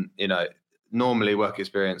 but you know, normally work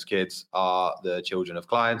experience kids are the children of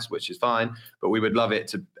clients, which is fine. But we would love it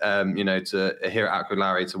to, to here at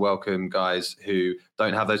Aquilarri to welcome guys who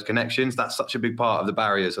don't have those connections. That's such a big part of the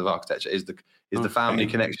barriers of architecture is the family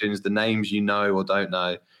connections, the names you know or don't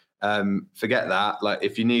know. Forget that. Like,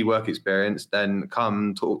 if you need work experience, then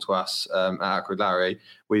come talk to us at Aquilarri.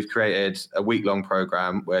 We've created a week-long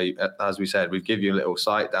program where, as we said, we give you a little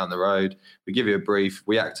site down the road. We give you a brief.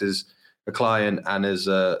 We act as a client and as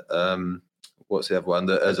a what's the other one?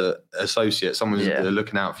 As an associate, someone's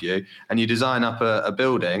looking out for you, and you design up a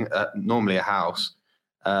building, normally a house,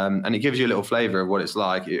 and it gives you a little flavour of what it's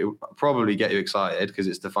like. It will probably get you excited because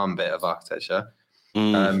it's the fun bit of architecture.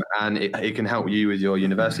 And it can help you with your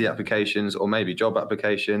university applications or maybe job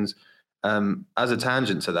applications. As a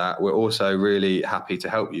tangent to that, we're also really happy to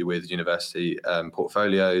help you with university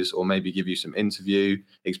portfolios or maybe give you some interview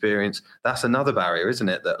experience. That's another barrier, isn't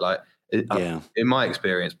it? That in my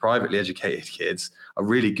experience, privately educated kids are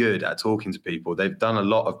really good at talking to people. They've done a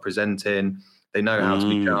lot of presenting. They know how to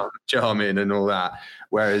be charming and all that.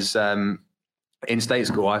 Whereas in state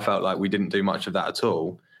school, I felt like we didn't do much of that at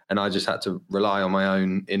all. And I just had to rely on my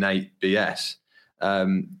own innate BS.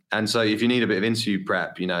 And so if you need a bit of interview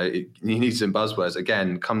prep, you need some buzzwords,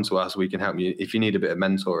 again, come to us. We can help you. If you need a bit of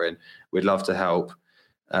mentoring, we'd love to help.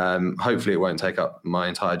 Hopefully it won't take up my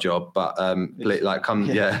entire job, but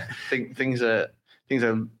things are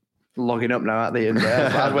logging up now, aren't they? And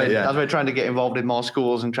as we're trying to get involved in more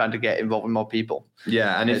schools and trying to get involved in more people.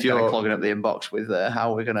 Yeah. And if you're clogging up the inbox with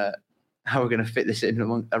how we're gonna fit this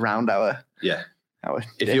in around our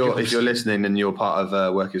If you're listening and you're part of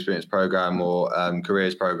a work experience program or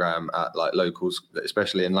careers program at like locals,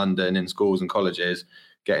 especially in London, in schools and colleges,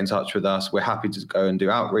 get in touch with us. We're happy to go and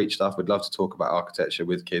do outreach stuff. We'd love to talk about architecture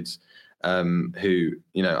with kids who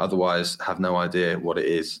otherwise have no idea what it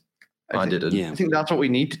is. I think that's what we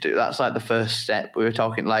need to do. That's like the first step. We were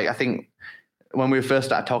talking, like, I think when we first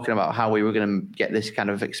started talking about how we were going to get this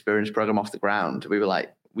kind of experience program off the ground, we were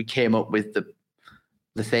like, we came up with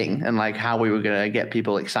the thing and like how we were going to get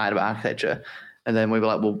people excited about architecture. And then we were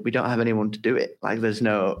like, well, we don't have anyone to do it. Like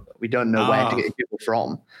we don't know where to get people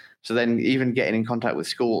from. So then even getting in contact with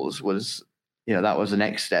schools was, that was the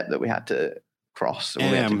next step that we had to cross.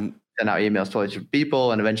 send out emails to all these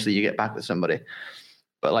people, and eventually you get back with somebody.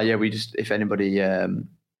 But like, yeah, we just, if anybody who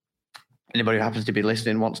happens to be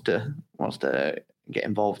listening wants to get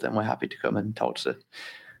involved, then we're happy to come and talk to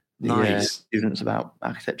the students about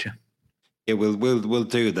architecture. Yeah, we'll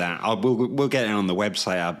do that. We'll get it on the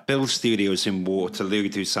website. Our Build Studios in Waterloo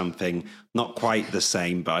do something not quite the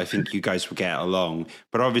same, but I think you guys will get along.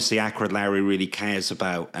 But obviously, Acrid Larry really cares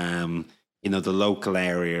about the local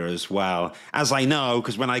area as well. As I know,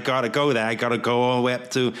 because when I gotta go there, I gotta go all the way up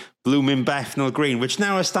to blooming Bethnal Green, which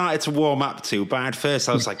now I started to warm up to. But at first,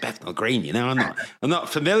 I was like, Bethnal Green, I'm not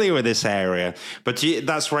familiar with this area. But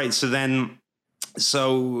that's right.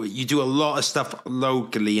 So you do a lot of stuff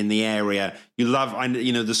locally in the area. You love,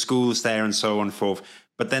 the schools there and so on and forth.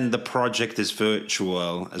 But then the project is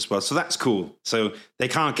virtual as well. So that's cool. So they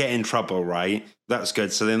can't get in trouble, right? That's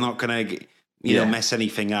good. So they're not going to, mess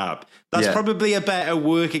anything up. That's probably a better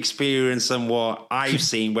work experience than what I've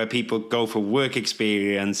seen, where people go for work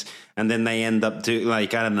experience and then they end up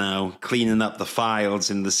cleaning up the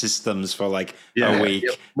files in the systems for like a week.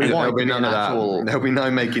 There'll be none of that. There'll be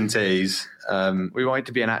no making teas. We want it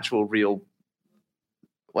to be an actual real,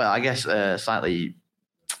 well, I guess slightly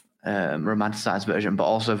romanticized version, but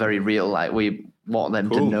also very real. Like, we want them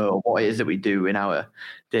to know what it is that we do in our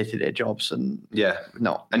day-to-day jobs, and you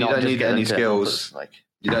don't need any skills.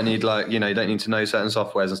 You don't need you don't need to know certain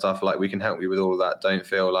softwares and stuff. Like, we can help you with all of that. Don't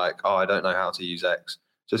feel like, oh, I don't know how to use X.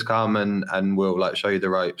 Just come and we'll show you the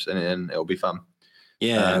ropes, and it'll be fun.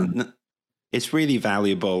 Yeah, it's really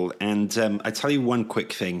valuable. And I tell you one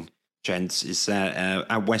quick thing, gents, is that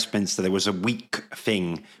at Westminster there was a week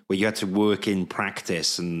thing where you had to work in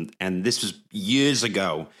practice, and this was years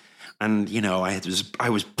ago. And I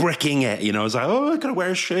was bricking it. I was like, oh, I gotta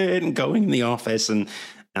wear a shirt and go in the office, and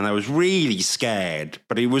I was really scared.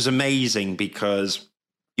 But it was amazing because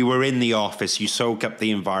you were in the office, you soak up the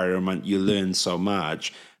environment, you learn so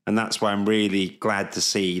much, and that's why I'm really glad to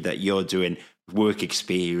see that you're doing work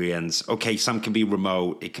experience. Okay, some can be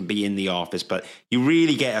remote, it can be in the office, but you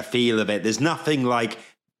really get a feel of it. There's nothing like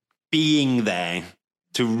being there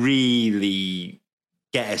to really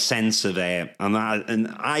get a sense of it, and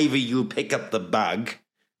either you'll pick up the bug,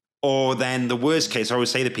 or then the worst case I always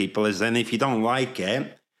say to people is, then if you don't like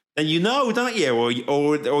it, then don't you?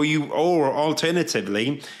 Or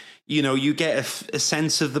alternatively, you get a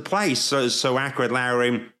sense of the place. So Acrid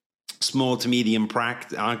Larry, small to medium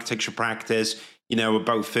architecture practice,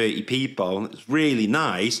 about 30 people. It's really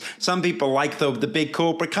nice. Some people like the big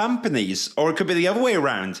corporate companies, or it could be the other way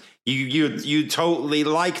around. You totally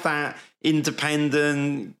like that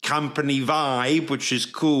independent company vibe, which is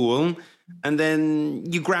cool, and then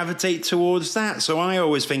you gravitate towards that. So I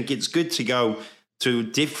always think it's good to go to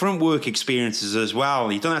different work experiences as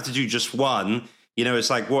well. You don't have to do just one. It's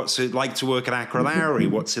like, what's it like to work at Acrid Larry?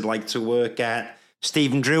 What's it like to work at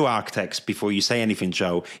Stephen Drew Architects? Before you say anything,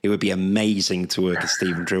 Joe, it would be amazing to work at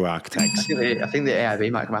Stephen Drew Architects. I think the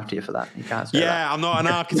AIB might come after you for that. You can't say that. I'm not an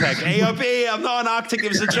architect. AIB, I'm not an architect. It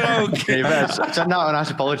was a joke. It's not a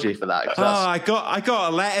nice apology for that. I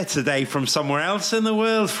got a letter today from somewhere else in the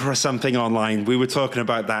world for something online. We were talking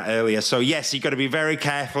about that earlier. So yes, you've got to be very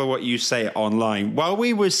careful what you say online. While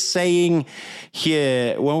we were saying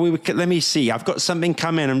here, let me see. I've got something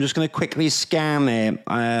come in. I'm just going to quickly scan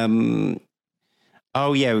it.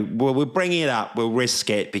 Oh, yeah. Well, we'll bring it up. We'll risk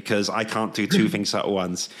it because I can't do two things at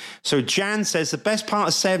once. So Jan says the best part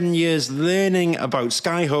of 7 years learning about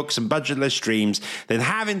skyhooks and budgetless dreams, then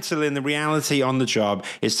having to learn the reality on the job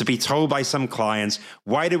is to be told by some clients,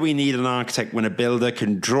 why do we need an architect when a builder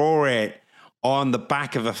can draw it on the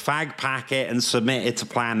back of a fag packet and submit it to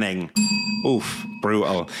planning? Oof,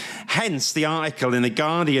 brutal. Hence the article in The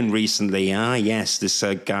Guardian recently. Yes, this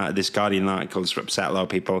Guardian article has upset a lot of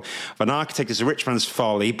people. Of An Architect is a Rich Man's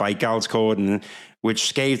Folly by Giles Gordon, which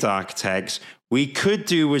scathed architects. We could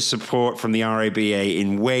do with support from the RIBA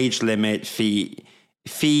in wage limit,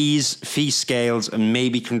 fees, fee scales, and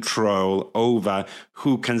maybe control over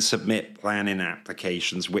who can submit planning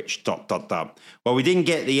applications, which ... Well, we didn't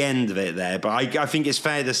get the end of it there, but I think it's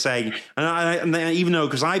fair to say, and even though,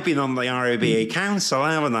 because I've been on the RIBA council,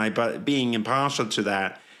 haven't I, but being impartial to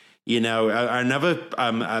that, another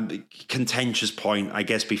contentious point, I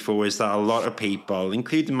guess, before is that a lot of people,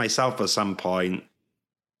 including myself at some point,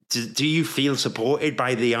 do you feel supported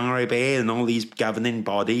by the RIBA and all these governing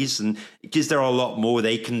bodies? And is there a lot more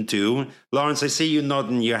they can do? Lawrence, I see you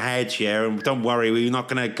nodding your head here, and don't worry, we're not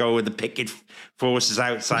going to go with the picket forces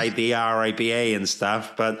outside the RIBA and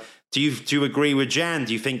stuff. But do you agree with Jan?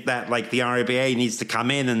 Do you think that the RIBA needs to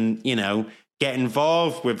come in and get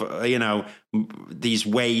involved with these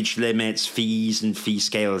wage limits, fees, and fee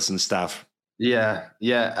scales and stuff? Yeah.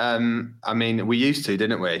 I mean, we used to,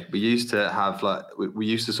 didn't we? We used to have we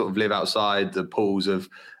used to sort of live outside the pools of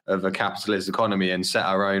a capitalist economy and set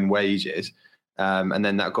our own wages. And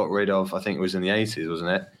then that got rid of, I think it was in the 80s,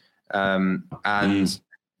 wasn't it? And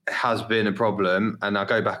has been a problem. And I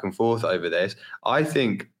go back and forth over this. I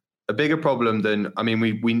think a bigger problem than, I mean,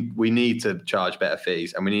 we need to charge better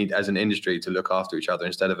fees, and we need, as an industry, to look after each other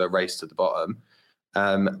instead of a race to the bottom.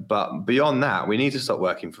 But beyond that, we need to stop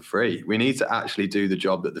working for free. We need to actually do the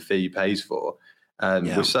job that the fee pays for.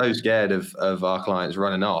 We're so scared of our clients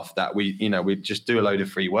running off that we just do a load of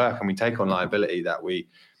free work and we take on liability that we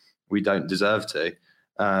don't deserve to.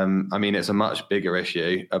 I mean, it's a much bigger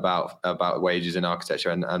issue about wages in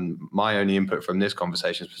architecture. And my only input from this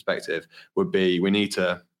conversation's perspective would be we need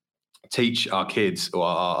to teach our kids or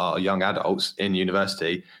our young adults in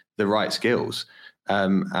university the right skills.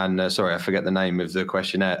 Sorry, I forget the name of the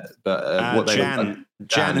questionnaire, but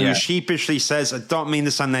Jan, who sheepishly says, I don't mean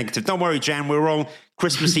to sound negative. Don't worry, Jan, we're all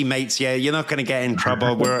Christmassy mates. Yeah, you're not going to get in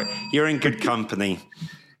trouble. You're in good company.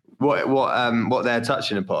 What they're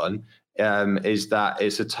touching upon is that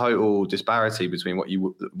it's a total disparity between what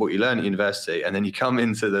you learn at university and then you come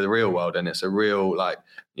into the real world, and it's a real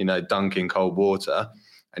dunk in cold water,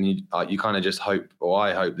 and you kind of just hope, or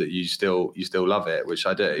I hope, that you still love it, which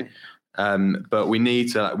I do. But we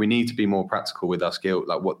need to be more practical with our skill,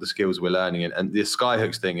 like what the skills we're learning. And the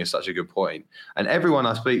skyhooks thing is such a good point. And everyone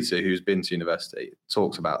I speak to who's been to university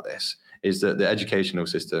talks about this, is that the educational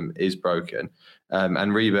system is broken. And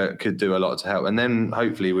RIBA could do a lot to help. And then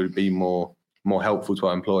hopefully would be more helpful to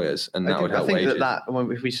our employers, and that would help wages. That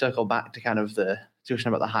if we circle back to kind of the discussion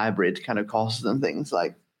about the hybrid kind of courses and things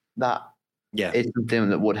like that, is something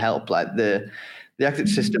that would help. Like the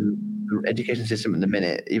architecture system, education system at the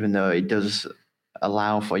minute, even though it does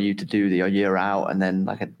allow for you to do your year out and then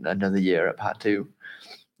another year at part two,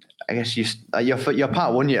 I guess your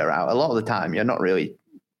part 1 year out, a lot of the time you're not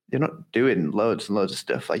doing loads and loads of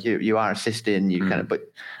stuff. Like you are assisting, but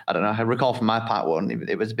I don't know. I recall from my part one,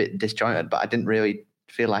 it was a bit disjointed, but I didn't really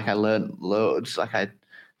feel like I learned loads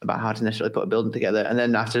about how to necessarily put a building together. And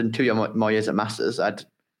then after 2 more years at masters, I'd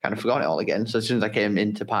kind of forgotten it all again. So as soon as I came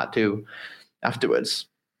into part two afterwards,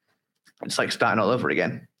 it's like starting all over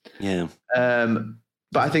again. Yeah.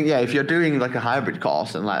 But I think, if you're doing like a hybrid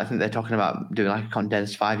course, and I think they're talking about doing like a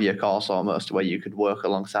condensed 5-year course almost, where you could work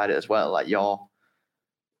alongside it as well. Like you're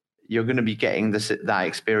going to be getting that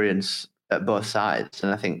experience at both sides.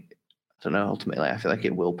 And I think, ultimately, I feel like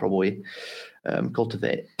it will probably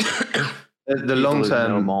cultivate the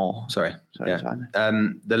long-term more. Sorry.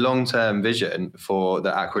 The long-term vision for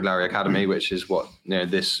the Ackroyd Lowry Academy, which is what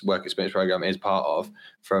this work experience program is part of,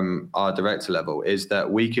 from our director level, is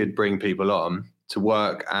that we could bring people on to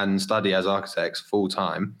work and study as architects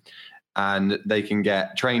full-time, and they can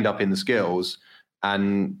get trained up in the skills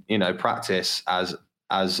and practice as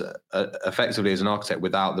effectively as an architect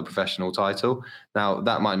without the professional title. Now,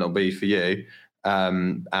 that might not be for you,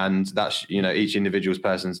 and that's each individual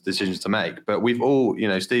person's decisions to make. But we've all,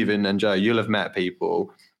 Stephen and Joe, you'll have met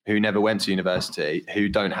people who never went to university, who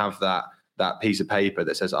don't have that piece of paper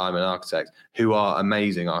that says I'm an architect, who are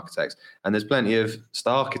amazing architects. And there's plenty of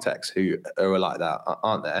star architects who are like that,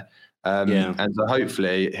 aren't there? And so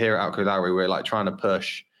hopefully here at Ackroyd Lowry, we're trying to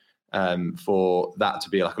push for that to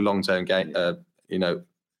be like a long-term gain of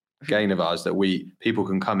ours, that people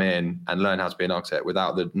can come in and learn how to be an architect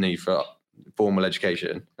without the need for formal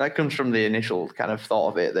education. That comes from the initial kind of thought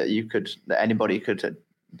of it, that anybody could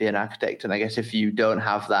be an architect. And I guess if you don't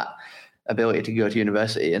have that ability to go to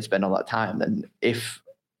university and spend all that time, then if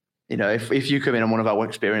you come in on one of our work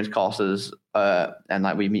experience courses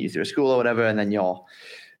and we meet you through a school or whatever, and then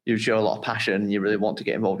you show a lot of passion, you really want to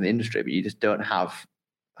get involved in the industry, but you just don't have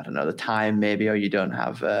the time maybe, or you don't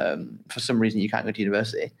have, for some reason you can't go to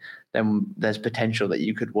university, then there's potential that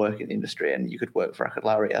you could work in the industry and you could work for Ackroyd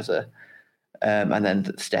Lowry and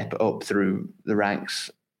then step up through the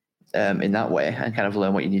ranks in that way and kind of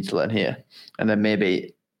learn what you need to learn here. And then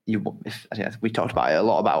maybe we talked about it a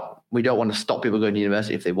lot about, we don't want to stop people going to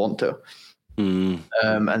university if they want to. And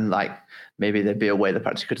maybe there'd be a way that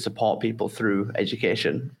perhaps could support people through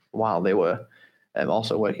education while they were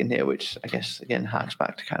also working here, which I guess again harks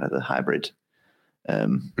back to kind of the hybrid,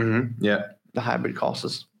 the hybrid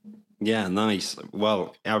courses. Yeah, nice.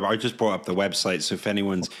 Well, I just brought up the website, so if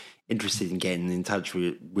anyone's interested in getting in touch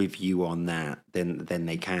with you on that, then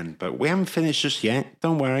they can. But we haven't finished just yet.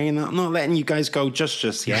 Don't worry, I'm not letting you guys go just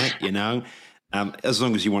yet. As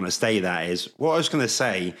long as you want to stay, that is. What I was going to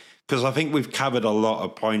say, because I think we've covered a lot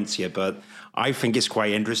of points here, but I think it's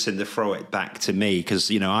quite interesting to throw it back to me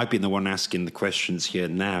because, I've been the one asking the questions here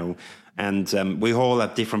now. And we all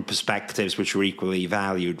have different perspectives, which are equally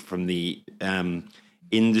valued from the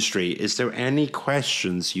industry. Is there any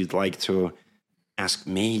questions you'd like to ask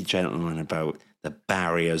me, gentlemen, about the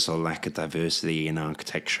barriers or lack of diversity in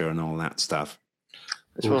architecture and all that stuff?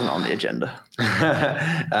 This wasn't on the agenda.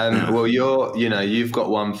 Well, you've got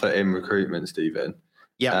one foot in recruitment, Stephen.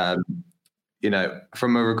 Yeah.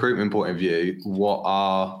 From a recruitment point of view, what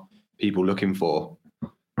are people looking for?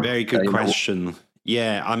 Very good question.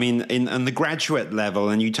 Yeah, I mean, in the graduate level,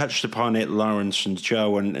 and you touched upon it, Lawrence and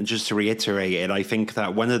Joe, and just to reiterate it, I think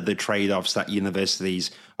that one of the trade-offs that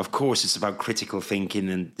universities, of course, it's about critical thinking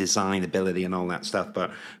and design ability and all that stuff,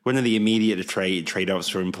 but one of the immediate trade-offs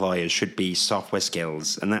for employers should be software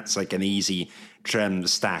skills, and that's like an easy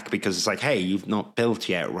stack because it's like, hey, you've not built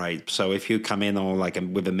yet, right? So if you come in all like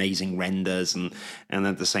with amazing renders and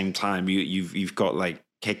at the same time you've got like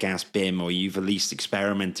kick-ass BIM, or you've at least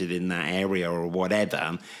experimented in that area or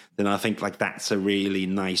whatever, then I think like that's a really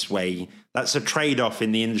nice way. That's a trade-off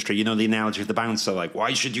in the industry. The analogy of the bouncer, like,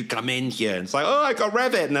 why should you come in here? And it's like, oh, I got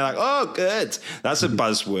Revit. And they're like, oh, good. That's a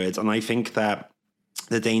buzzword. And I think that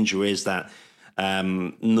the danger is that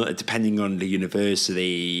depending on the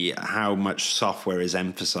university, how much software is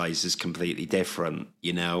emphasized is completely different.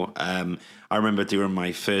 I remember during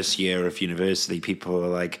my first year of university, people were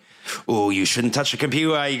like, oh, you shouldn't touch a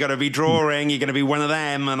computer. You got to be drawing. You're going to be one of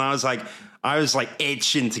them. And I was like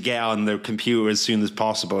itching to get on the computer as soon as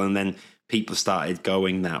possible. And then people started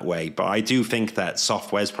going that way. But I do think that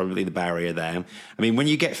software is probably the barrier there. I mean, when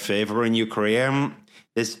you get further in your career,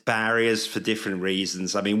 there's barriers for different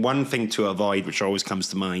reasons. I mean, one thing to avoid, which always comes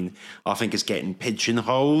to mind, I think, is getting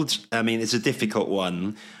pigeonholed. I mean, it's a difficult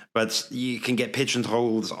one, but you can get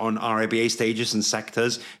pigeonholed on RIBA stages and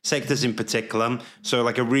sectors in particular. So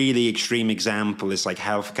like a really extreme example is like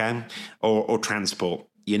healthcare or transport.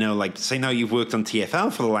 Like say now you've worked on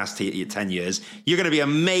TfL for the last 10 years, you're going to be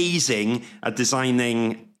amazing at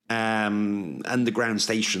designing underground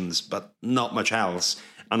stations, but not much else.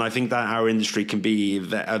 And I think that our industry can be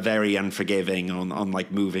very unforgiving on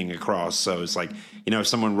like moving across. So it's like, if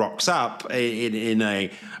someone rocks up in a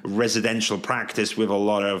residential practice with a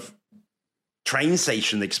lot of train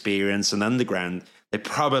station experience and underground, they're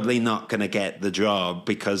probably not going to get the job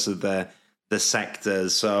because of the sector.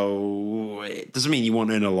 So it doesn't mean you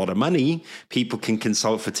won't earn a lot of money. People can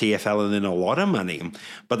consult for TfL and earn a lot of money.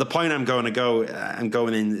 But the point I'm going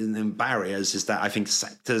in barriers is that I think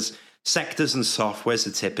sectors and softwares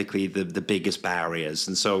are typically the biggest barriers.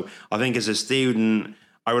 And so I think as a student,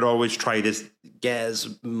 I would always try to get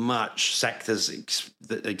as much sectors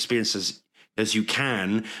experiences as you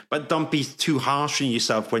can, but don't be too harsh on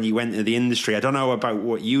yourself when you went into the industry. I don't know about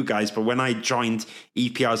what you guys, but when I joined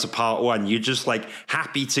EPR as a part one, you're just like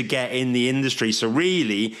happy to get in the industry. So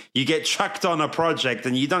really, you get chucked on a project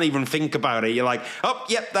and you don't even think about it. You're like, oh,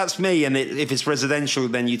 yep, that's me. And if it's residential,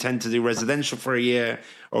 then you tend to do residential for a year,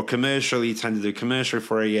 or commercial, you tend to do commercial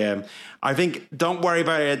for a year. I think don't worry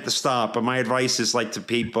about it at the start, but my advice is like to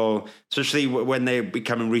people, especially when they're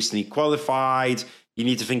becoming recently qualified, you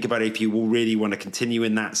need to think about if you will really want to continue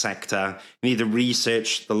in that sector. You need to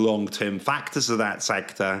research the long-term factors of that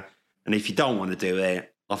sector. And if you don't want to do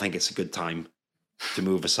it, I think it's a good time to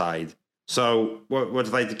move aside. So what would I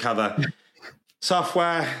like to cover?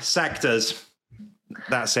 Software, sectors.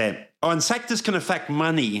 That's it. Oh, and sectors can affect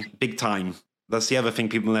money big time. That's the other thing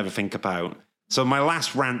people never think about. So my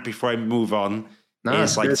last rant before I move on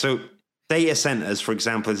is like, so data centers, for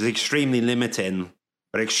example, is extremely limiting,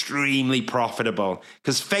 but extremely profitable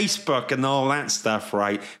because Facebook and all that stuff,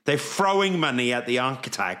 right? They're throwing money at the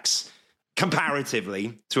architects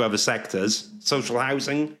comparatively to other sectors. Social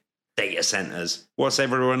housing, data centers. What's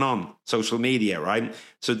everyone on? Social media, right?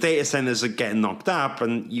 So data centers are getting knocked up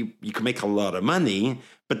and you can make a lot of money,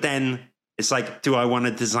 but then it's like, do I want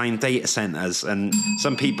to design data centers? And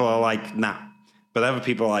some people are like, nah. But other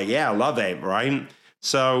people are like, yeah, I love it, right?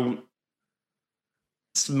 So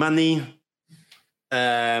it's money.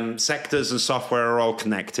 Sectors and software are all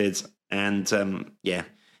connected. And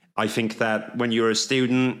I think that when you're a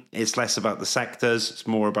student, it's less about the sectors, it's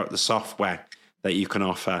more about the software that you can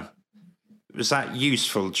offer. Was that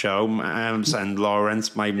useful, Joe and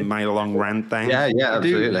Lawrence, my long rant there? Yeah,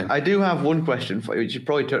 absolutely. I do have one question for you, which you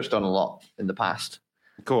probably touched on a lot in the past.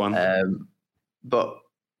 Go on. But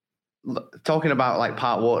talking about like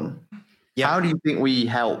part one, how do you think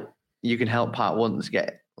you can help part ones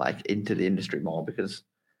get like into the industry more? Because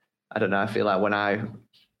I don't know, I feel like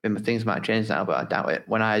things might change now, but I doubt it.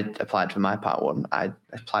 When I applied for my part one, I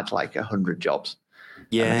applied to like 100 jobs.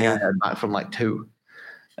 Yeah. I think I heard back from like 2.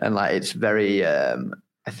 and like it's very. I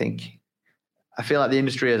feel like the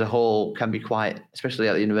industry as a whole can be quite, especially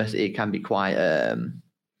at the university, it can be quite.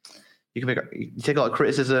 You take a lot of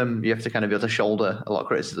criticism. You have to kind of be able to shoulder a lot of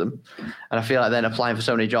criticism, and I feel like then applying for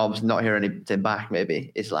so many jobs, not hearing anything back,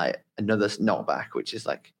 maybe is like another knockback, which is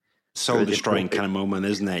like soul destroying kind of moment,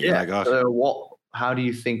 isn't it? Yeah. You're like, oh. So how do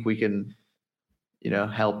you think we can,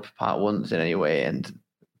 help Part Ones in any way and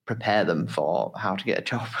prepare them for how to get a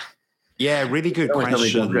job? Yeah, really good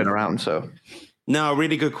question. Going around, so. No,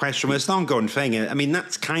 really good question. Well, it's an ongoing thing. I mean,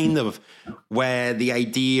 that's kind of where the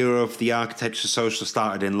idea of the Architecture Social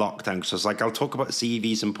started in lockdown. So it's like, I'll talk about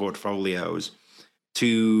CVs and portfolios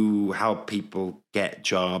to help people get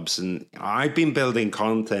jobs. And I've been building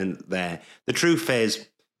content there. The truth is,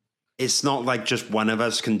 it's not like just one of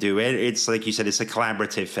us can do it. It's like you said, it's a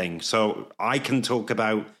collaborative thing. So I can talk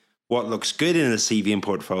about what looks good in a CV and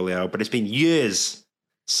portfolio, but it's been years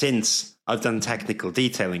since I've done technical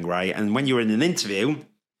detailing, right? And when you're in an interview,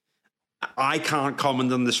 I can't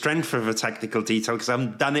comment on the strength of a technical detail because I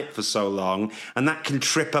haven't done it for so long, and that can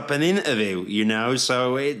trip up an interview,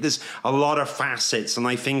 So there's a lot of facets, and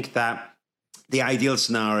I think that the ideal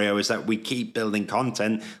scenario is that we keep building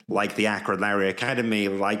content like the Acrid Lowry Academy,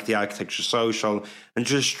 like the Architecture Social, and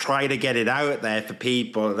just try to get it out there for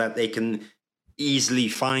people that they can easily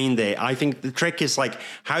find it. I think the trick is like,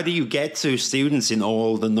 how do you get to students in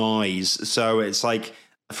all the noise? So it's like,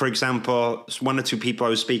 for example, one or two people I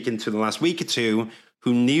was speaking to the last week or two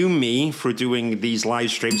who knew me for doing these live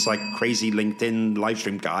streams, like crazy LinkedIn live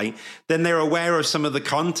stream guy, then they're aware of some of the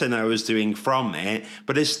content I was doing from it,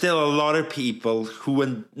 but there's still a lot of people who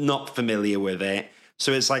are not familiar with it.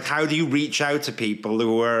 So it's like, how do you reach out to people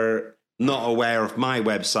who are not aware of my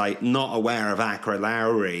website, not aware of Acrid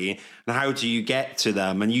Lowry, and how do you get to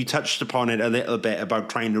them? And you touched upon it a little bit about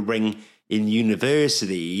trying to bring in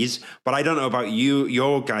universities, but I don't know about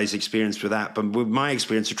your guys' experience with that, but with my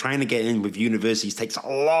experience of trying to get in with universities takes a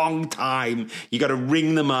long time. You got to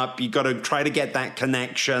ring them up. You got to try to get that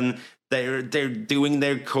connection. They're doing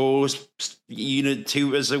their course.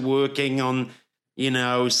 Tutors are working on,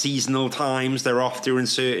 seasonal times. They're off during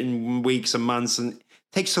certain weeks and months, and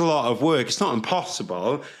takes a lot of work. It's not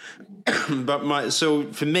impossible, but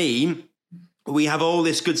so for me, we have all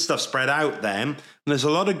this good stuff spread out there, and there's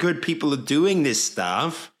a lot of good people are doing this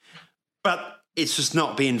stuff, but it's just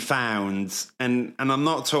not being found. And I'm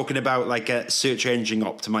not talking about like a search engine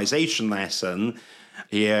optimization lesson.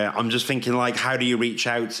 Yeah, I'm just thinking like, how do you reach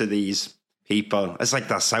out to these people? It's like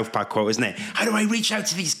that South Park quote, isn't it? How do I reach out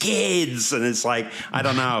to these kids? And it's like, I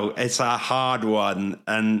don't know. It's a hard one.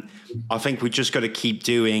 And I think we just got to keep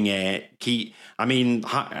doing it. I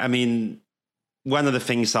mean, one of the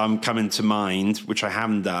things that I'm coming to mind, which I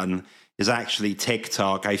haven't done, is actually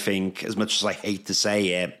TikTok. I think, as much as I hate to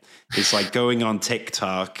say it, it's like going on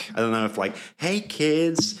TikTok. I don't know if like, hey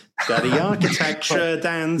kids, study architecture,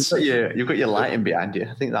 dance. You've got your lighting behind you.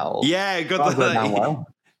 I think that'll. Yeah, got the.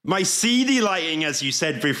 My CD lighting, as you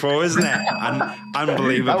said before, isn't it?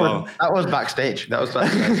 Unbelievable. That was backstage.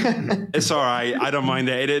 It's all right. I don't mind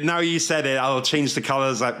it. Now you said it, I'll change the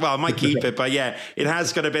colors. I might keep it, but yeah, it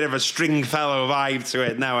has got a bit of a Stringfellow vibe to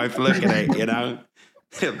it now. I've looked at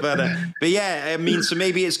it, but yeah, I mean, so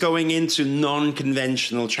maybe it's going into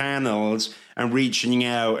non-conventional channels and reaching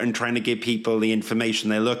out and trying to give people the information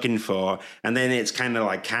they're looking for. And then it's kind of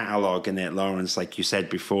like cataloging it, Lawrence, like you said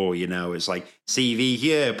before, it's like CV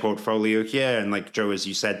here, portfolio here. And like Joe, as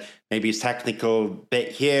you said, maybe it's technical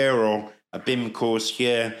bit here or a BIM course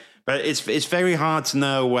here. But it's very hard to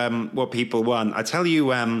know what people want. I tell you,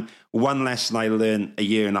 one lesson I learned a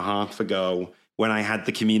year and a half ago when I had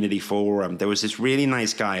the community forum, there was this really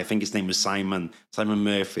nice guy. I think his name was Simon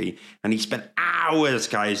Murphy. And he spent hours,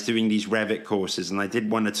 guys, doing these Revit courses. And I did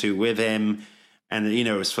one or two with him. And,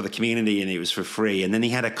 it was for the community and it was for free. And then he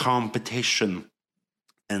had a competition.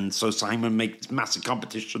 And so Simon made this massive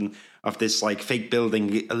competition of this like fake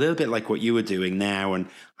building, a little bit like what you were doing now. And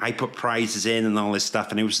I put prizes in and all this stuff.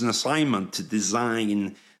 And it was an assignment to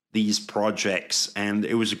design these projects. And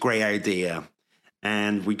it was a great idea.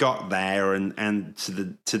 And we got there and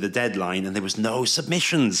to the deadline, and there was no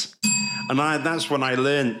submissions. And that's when I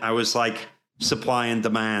learned, I was like, supply and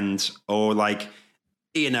demand, or like,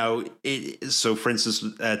 so for instance,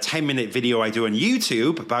 a 10-minute video I do on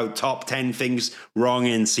YouTube about top 10 things wrong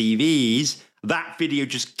in CVs, that video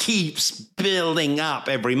just keeps building up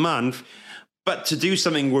every month. But to do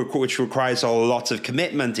something which requires a lot of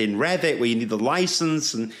commitment in Revit, where you need the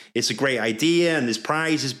license, and it's a great idea, and there's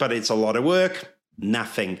prizes, but it's a lot of work.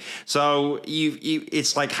 Nothing. So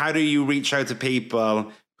it's like, how do you reach out to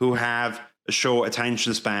people who have a short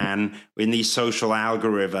attention span in these social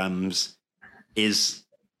algorithms? Is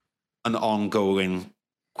an ongoing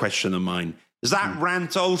question of mine. Is that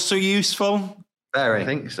rant also useful? Very. I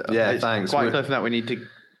think so. Yeah, It's thanks. Quite clear from that we need to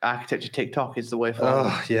architecture TikTok is the way forward.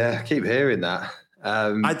 Oh yeah, I keep hearing that.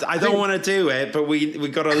 I don't want to do it, but we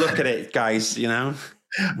got to look at it, guys. You know.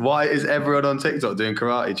 Why is everyone on TikTok doing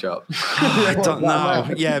karate chop? I don't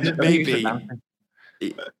know. Yeah, maybe.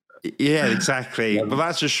 Yeah, exactly. But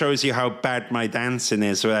that just shows you how bad my dancing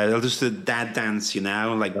is. I'll just do dad dance,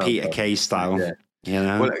 like Peter Kay style. Yeah. You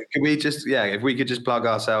know. Well, can we just, if we could just plug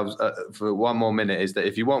ourselves for one more minute, is that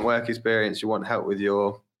if you want work experience, you want help with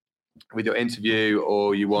your interview,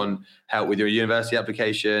 or you want help with your university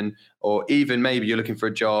application, or even maybe you're looking for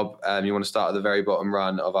a job, you want to start at the very bottom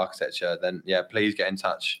run of architecture, then please get in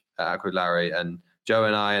touch at Ackroyd Lowry, and Joe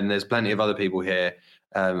and I, and there's plenty of other people here,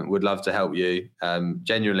 would love to help you.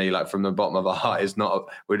 Genuinely, like from the bottom of our heart,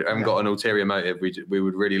 we haven't got an ulterior motive. We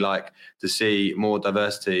would really like to see more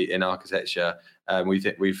diversity in architecture.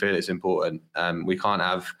 We feel it's important. We can't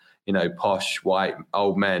have posh white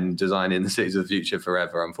old men designing the cities of the future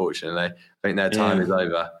forever. Unfortunately, I think their time is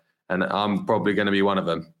over, and I'm probably going to be one of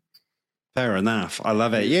them. Fair enough. I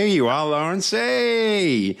love it. Here you are, Lawrence.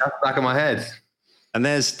 Hey, that's the back of my head. And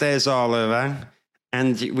there's Oliver,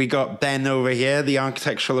 and we got Ben over here, the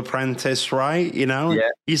architectural apprentice, right?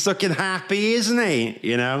 He's looking happy, isn't he?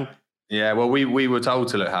 Yeah, well, we were told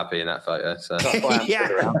to look happy in that photo. So.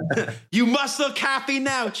 Yeah, you must look happy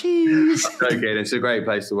now. Cheese. Okay, it's a great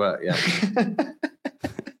place to work. Yeah,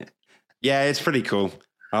 yeah, it's pretty cool.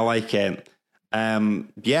 I like it.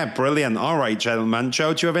 Brilliant. All right, gentlemen.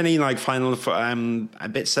 Joe, do you have any final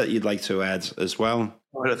bits that you'd like to add as well?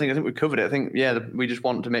 I think we covered it. I think we just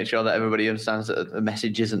want to make sure that everybody understands that the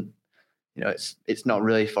message isn't, it's not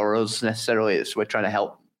really for us necessarily. We're trying to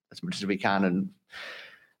help as much as we can, and.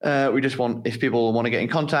 We just want, if people want to get in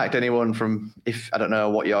contact, anyone I don't know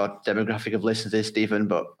what your demographic of listeners is, Stephen,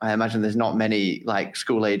 but I imagine there's not many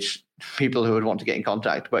school age people who would want to get in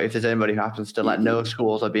contact. But if there's anybody who happens to know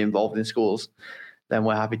schools or be involved in schools, then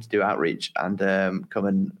we're happy to do outreach and come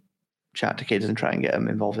and chat to kids and try and get them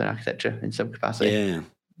involved in architecture in some capacity. Yeah,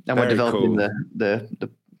 and we're developing the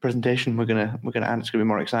presentation. We're gonna add. It's gonna be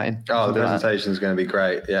more exciting. Oh, the presentation is going to be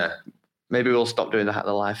great. Yeah, maybe we'll stop doing the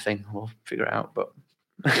live thing. We'll figure it out, but.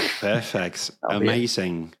 Perfect.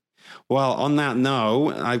 Amazing. Well, on that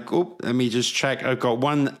note, let me just check. I got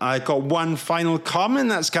one final comment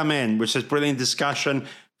that's come in, which says brilliant discussion.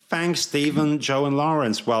 Thanks, Stephen, Joe, and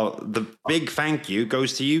Lawrence. Well, the big thank you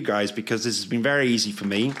goes to you guys, because this has been very easy for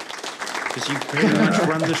me, because you pretty much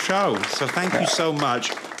run the show. So thank you so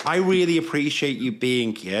much. I really appreciate you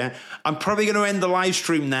being here. I'm probably going to end the live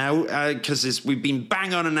stream now because we've been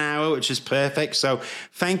bang on an hour, which is perfect. So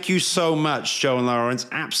thank you so much, Joe and Lawrence.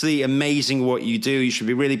 Absolutely amazing what you do. You should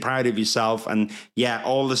be really proud of yourself. And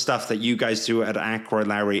all the stuff that you guys do at Ackroyd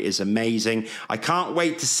Lowry is amazing. I can't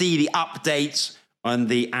wait to see the updates on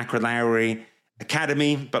the Ackroyd Lowry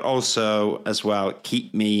Academy, but also as well,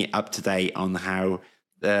 keep me up to date on how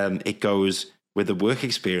it goes with the work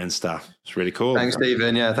experience stuff. It's really cool. Thanks,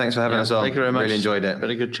 Stephen. Yeah, thanks for having us on. Thank you very much. Really enjoyed it.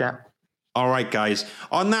 Very good chat. All right, guys.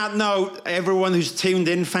 On that note, everyone who's tuned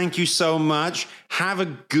in, thank you so much. Have a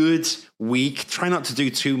good week. Try not to do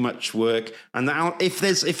too much work. And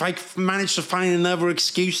if I manage to find another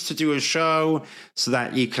excuse to do a show so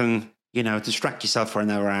that you can, distract yourself for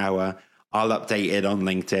another hour, I'll update it on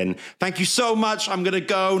LinkedIn. Thank you so much. I'm going to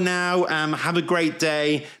go now. Have a great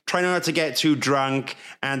day. Try not to get too drunk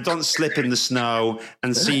and don't slip in the snow,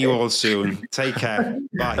 and see you all soon. Take care.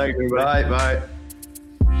 Bye. Thank you. Bye. Bye.